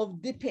level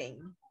of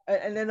dipping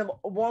and then a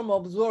warm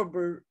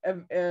absorber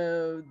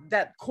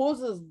that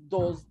causes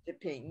those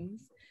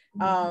dippings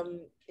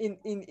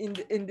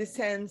in the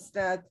sense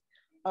that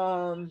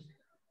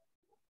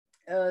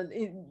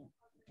it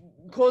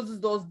causes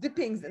those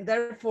dippings, and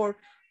therefore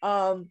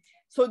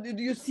so do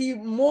you see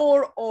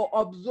more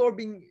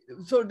absorbing?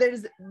 So there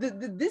is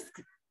the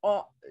disk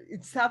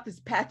itself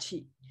is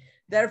patchy,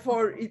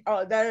 therefore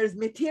there is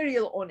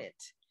material on it,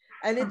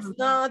 and it's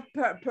not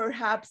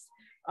perhaps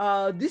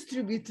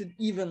distributed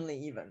evenly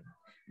even.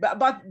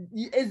 But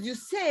as you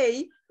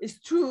say, it's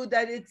true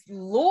that it's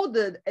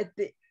loaded at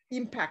the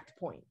impact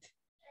point.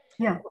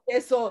 Yeah.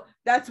 Okay, so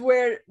that's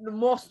where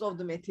most of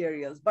the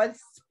materials, but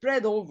it's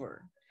spread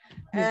over.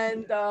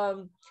 And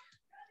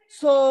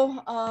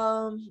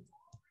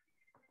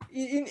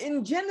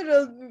in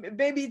general,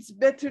 maybe it's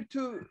better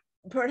to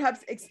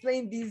perhaps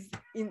explain these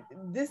in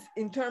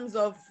terms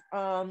of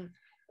a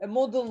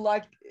model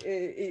like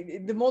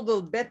the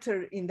model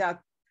better in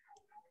that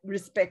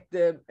respect,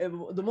 the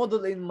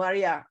model in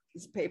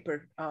Maria's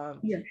paper.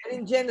 And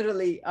in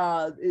generally,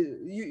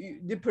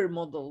 dipper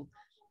model,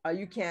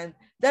 you can.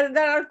 There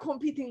are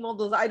competing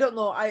models. I don't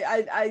know.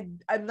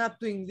 I'm not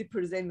doing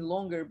dippers any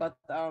longer, but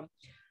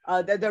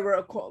there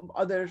were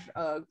other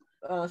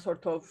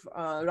sort of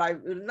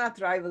not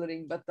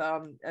rivaling, but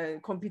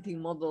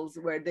competing models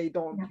where they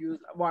don't use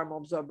warm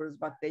absorbers,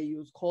 but they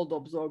use cold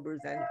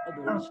absorbers and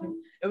others.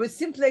 With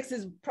simplex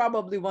is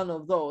probably one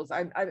of those.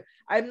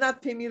 I'm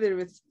not familiar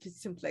with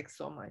simplex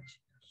so much.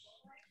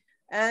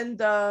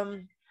 And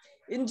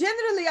in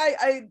generally,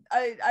 I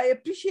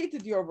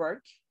appreciated your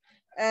work.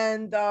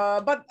 And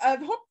but I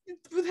hope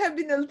it would have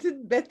been a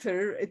little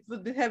better. It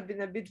would have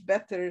been a bit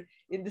better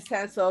in the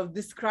sense of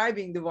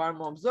describing the warm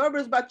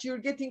absorbers, but you're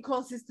getting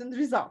consistent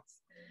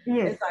results,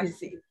 as I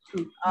see,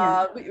 with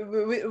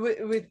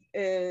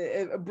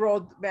a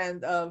broad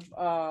band of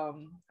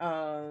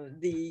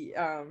the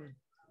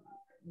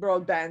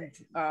broadband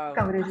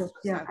coverage of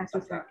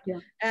Astrosat.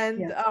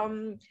 And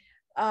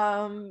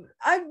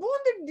I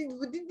wondered,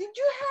 did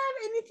you have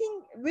anything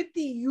with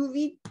the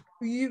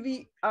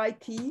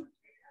UVIT?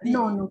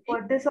 No.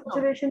 For this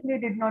observation, we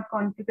did not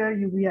configure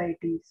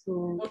UVIT.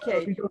 So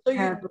okay,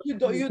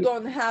 you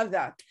don't have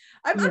that.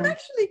 I'm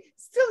actually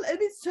still a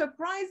bit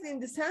surprised in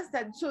the sense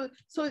that so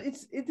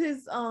it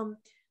is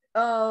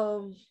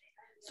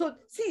so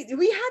see,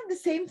 we had the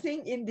same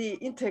thing in the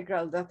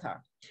integral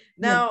data.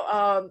 Now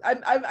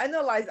I've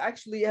analyzed,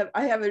 actually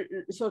I have a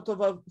sort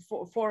of a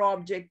four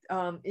object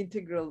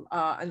integral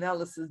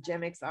analysis,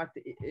 GEMX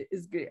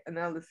ISGRI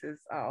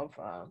analysis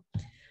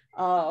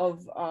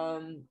of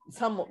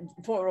some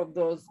four of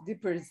those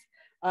dippers,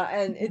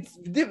 and it's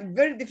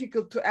very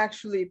difficult to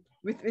actually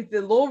with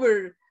the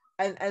lower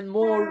and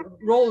more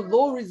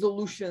low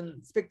resolution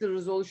spectral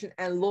resolution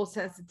and low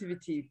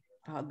sensitivity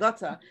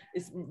data.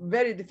 It's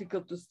very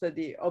difficult to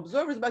study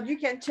observers, but you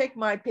can check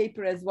my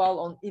paper as well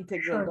on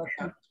integral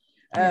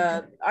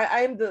data.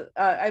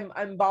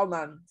 I'm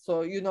Bauman,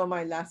 so you know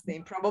my last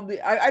name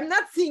probably. I'm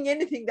not seeing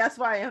anything, that's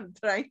why I'm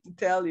trying to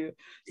tell you.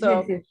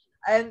 So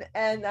and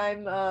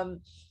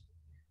I'm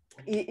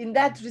in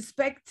that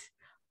respect,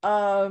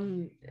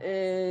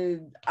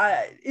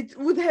 it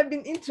would have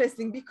been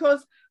interesting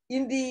because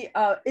in the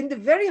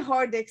very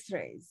hard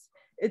X-rays,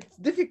 it's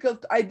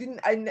difficult. I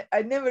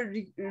never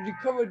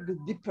recovered the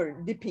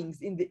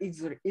dippings in the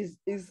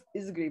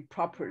ISGRI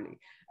properly.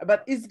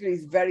 But ISGRI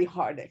is very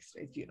hard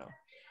X-rays, you know.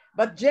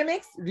 But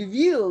GEMX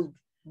revealed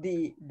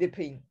the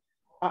dipping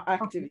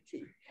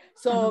activity.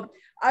 So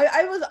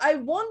I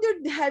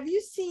wondered, have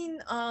you seen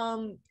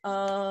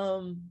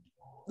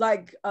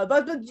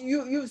but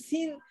you've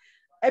seen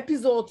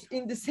episodes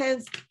in the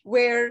sense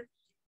where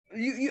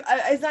you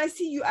as I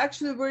see, you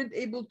actually weren't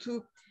able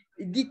to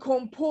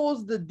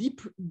decompose the deep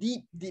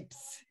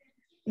dips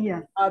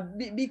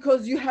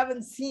because you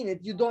haven't seen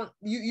it.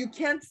 You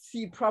can't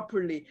see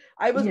properly.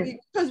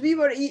 Because we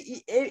were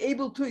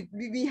able to,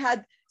 we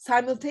had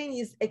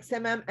simultaneous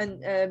XMM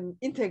and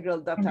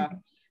integral data.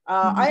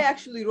 I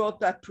actually wrote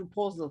that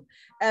proposal,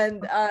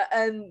 and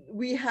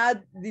we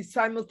had the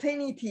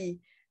simultaneity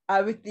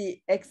with the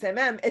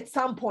XMM at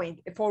some point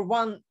for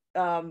one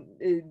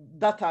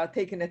data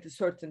taken at a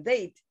certain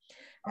date,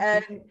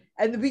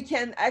 and we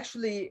can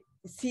actually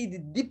see the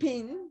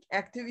dipping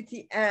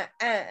activity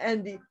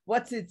and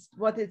what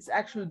it's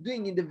actually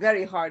doing in the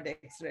very hard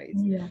X-rays.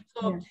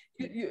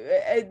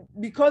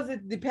 Because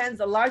it depends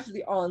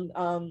largely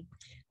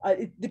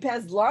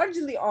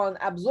on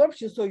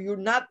absorption, so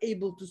you're not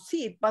able to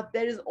see it. But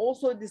there is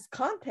also this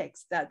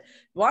context that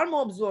warm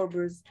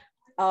absorbers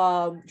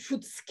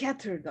should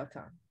scatter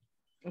data.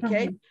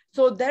 Okay,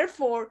 so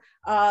therefore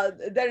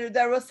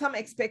there was some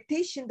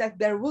expectation that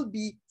there will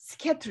be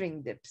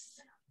scattering dips.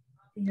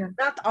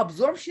 Not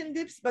absorption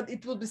dips, but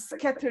it will be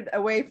scattered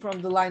away from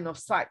the line of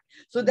sight.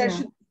 So there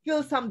should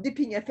still some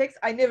dipping effects.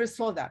 I never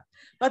saw that,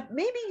 but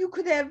maybe you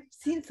could have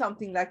seen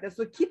something like that.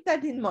 So keep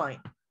that in mind.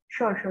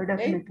 Sure,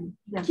 definitely.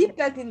 Keep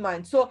that in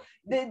mind. So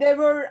there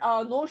were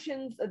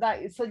notions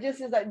that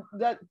suggested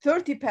that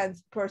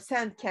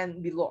 30%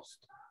 can be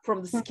lost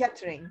from the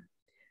scattering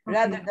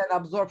rather than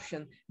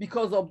absorption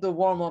because of the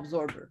warm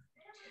absorber.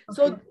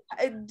 So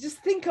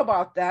just think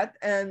about that.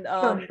 And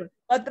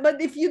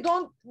but if you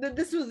don't,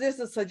 this was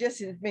just a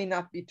suggestion. It may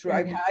not be true.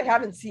 I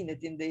haven't seen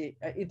it in the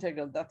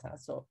integral data.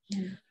 So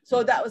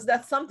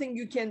that's something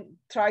you can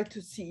try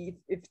to see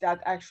if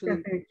that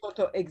actually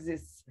photo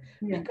exists.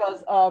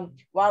 Because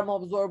warm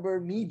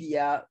absorber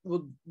media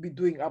would be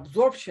doing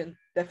absorption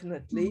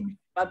definitely,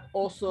 but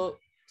also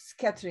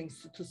scattering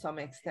to some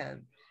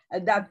extent.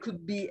 And that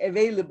could be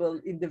available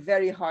in the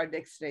very hard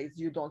X-rays.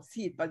 You don't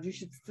see it, but you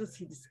should still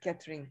see the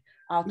scattering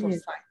out of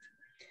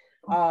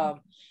sight.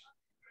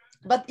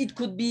 But it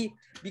could be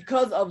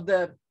because of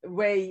the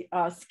way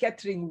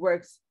scattering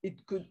works.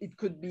 It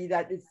could be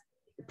that it's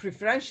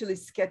preferentially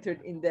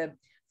scattered in the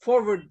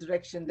forward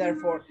direction.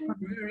 Therefore,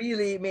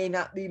 we may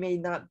not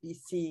be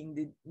seeing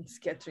the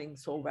scattering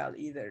so well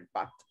either.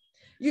 But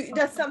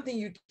that's something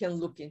you can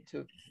look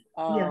into.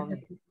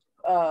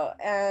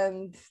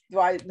 And do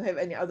I have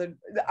any other?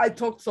 I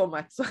talked so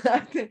much, so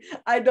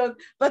I don't.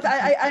 But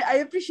I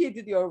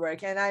appreciated your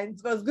work, and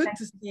it was good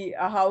to see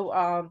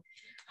how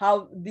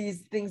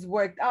these things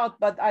worked out.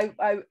 But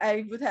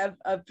I would have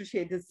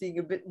appreciated seeing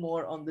a bit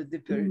more on the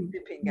dipping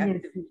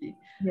activity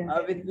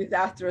with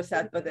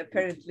Astrosat. But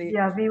apparently,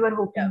 we were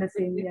hoping the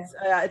same.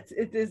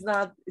 It is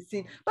not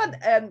seen. But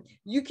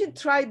you can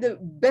try the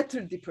better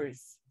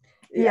dippers.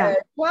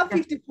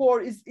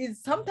 1254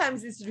 is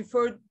sometimes it's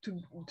referred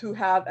to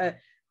have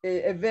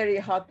a very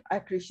hot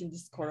accretion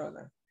disk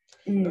corona.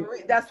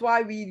 That's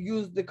why we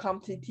use the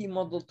COMT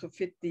model to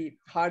fit the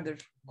harder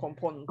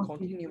component,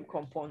 continuum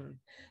component.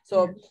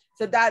 So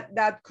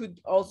that could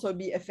also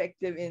be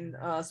effective in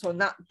so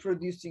not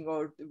producing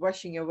or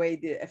washing away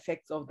the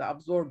effects of the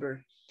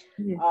absorber,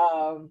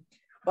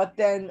 but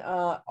then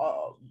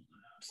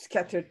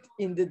scattered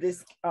in the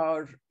disk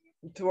or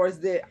towards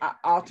the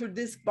outer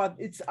disk, but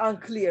it's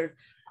unclear.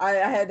 I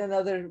had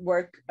another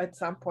work at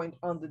some point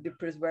on the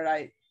dippers where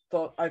I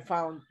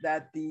found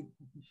that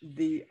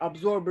the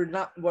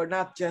absorber were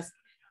not just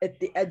at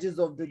the edges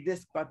of the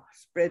disk, but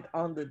spread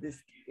on the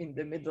disk in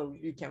the middle.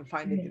 You can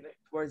find it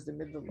towards the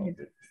middle of the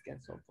disk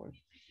and so forth.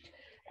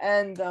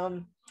 And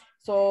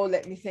so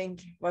let me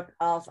think what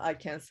else I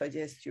can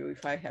suggest you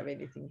if I have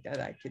anything that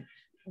I could.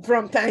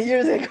 From 10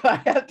 years ago,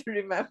 I have to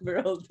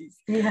remember all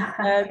these.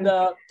 And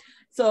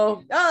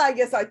so I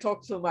guess I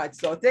talked so much.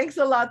 So thanks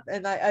a lot.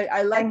 And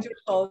I liked your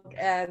talk,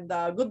 and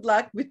good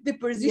luck with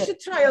dippers. You should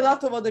try a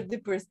lot of other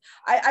dippers.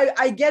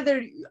 I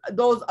gather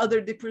those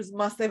other dippers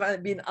must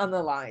have been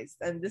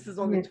analyzed, and this is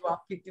only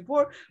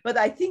 1254, but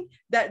I think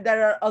that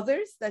there are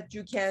others that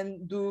you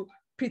can do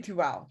pretty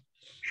well.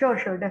 Sure,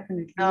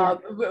 definitely.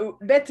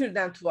 Better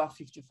than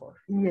 1254.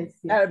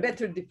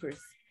 Better dippers.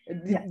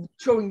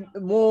 Showing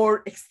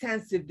more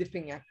extensive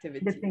dipping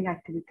activity.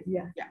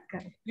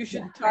 You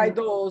should try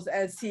those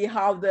and see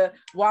how the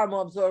warm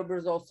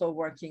absorbers also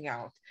working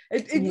out.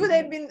 It would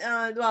have been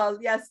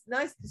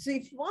nice to see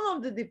if one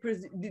of the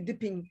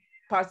dipping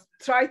parts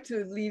try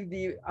to leave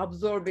the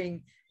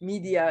absorbing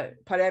media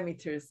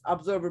parameters,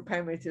 absorber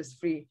parameters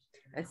free,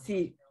 and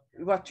see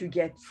what you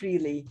get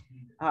freely.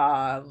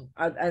 And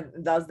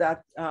does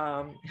that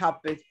help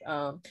with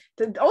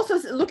also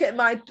look at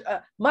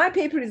my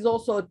paper is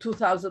also a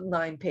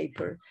 2009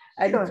 paper,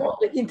 and it's all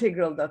the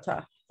integral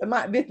data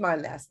with my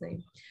last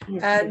name.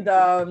 And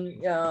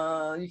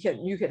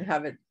you can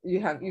have it, you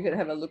can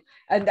have a look,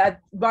 and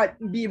that might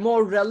be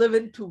more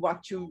relevant to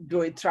what you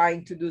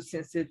trying to do,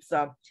 since it's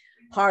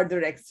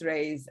harder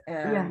X-rays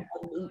and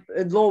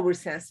lower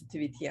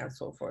sensitivity and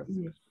so forth.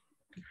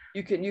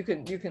 You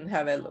can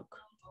have a look.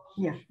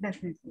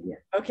 Definitely.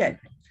 Okay,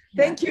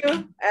 thank you,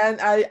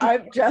 and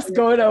I'm just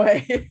going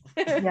away.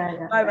 Bye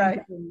bye.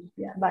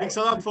 Bye. Thanks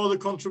a lot for the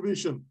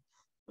contribution.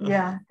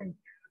 Thank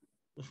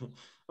you.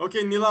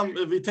 Okay,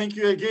 Nilam, we thank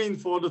you again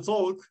for the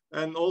talk,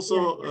 and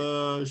also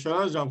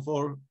Şenercan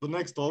for the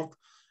next talk.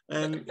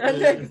 And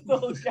next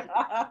talk.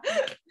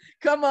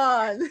 Come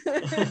on.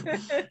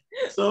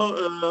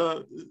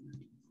 So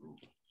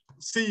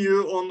see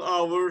you on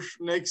our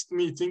next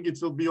meeting. It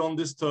will be on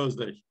this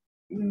Thursday.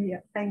 Yeah,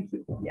 thank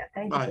you. Yeah,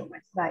 thank you so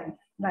much. Bye.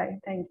 Bye.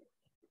 Thank you.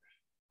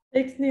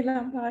 Thanks,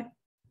 Nilam. Bye.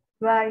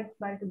 Bye.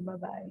 Bye.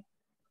 Bye.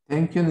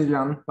 Thank you,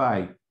 Nilam.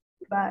 Bye.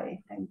 Bye.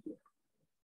 Thank you.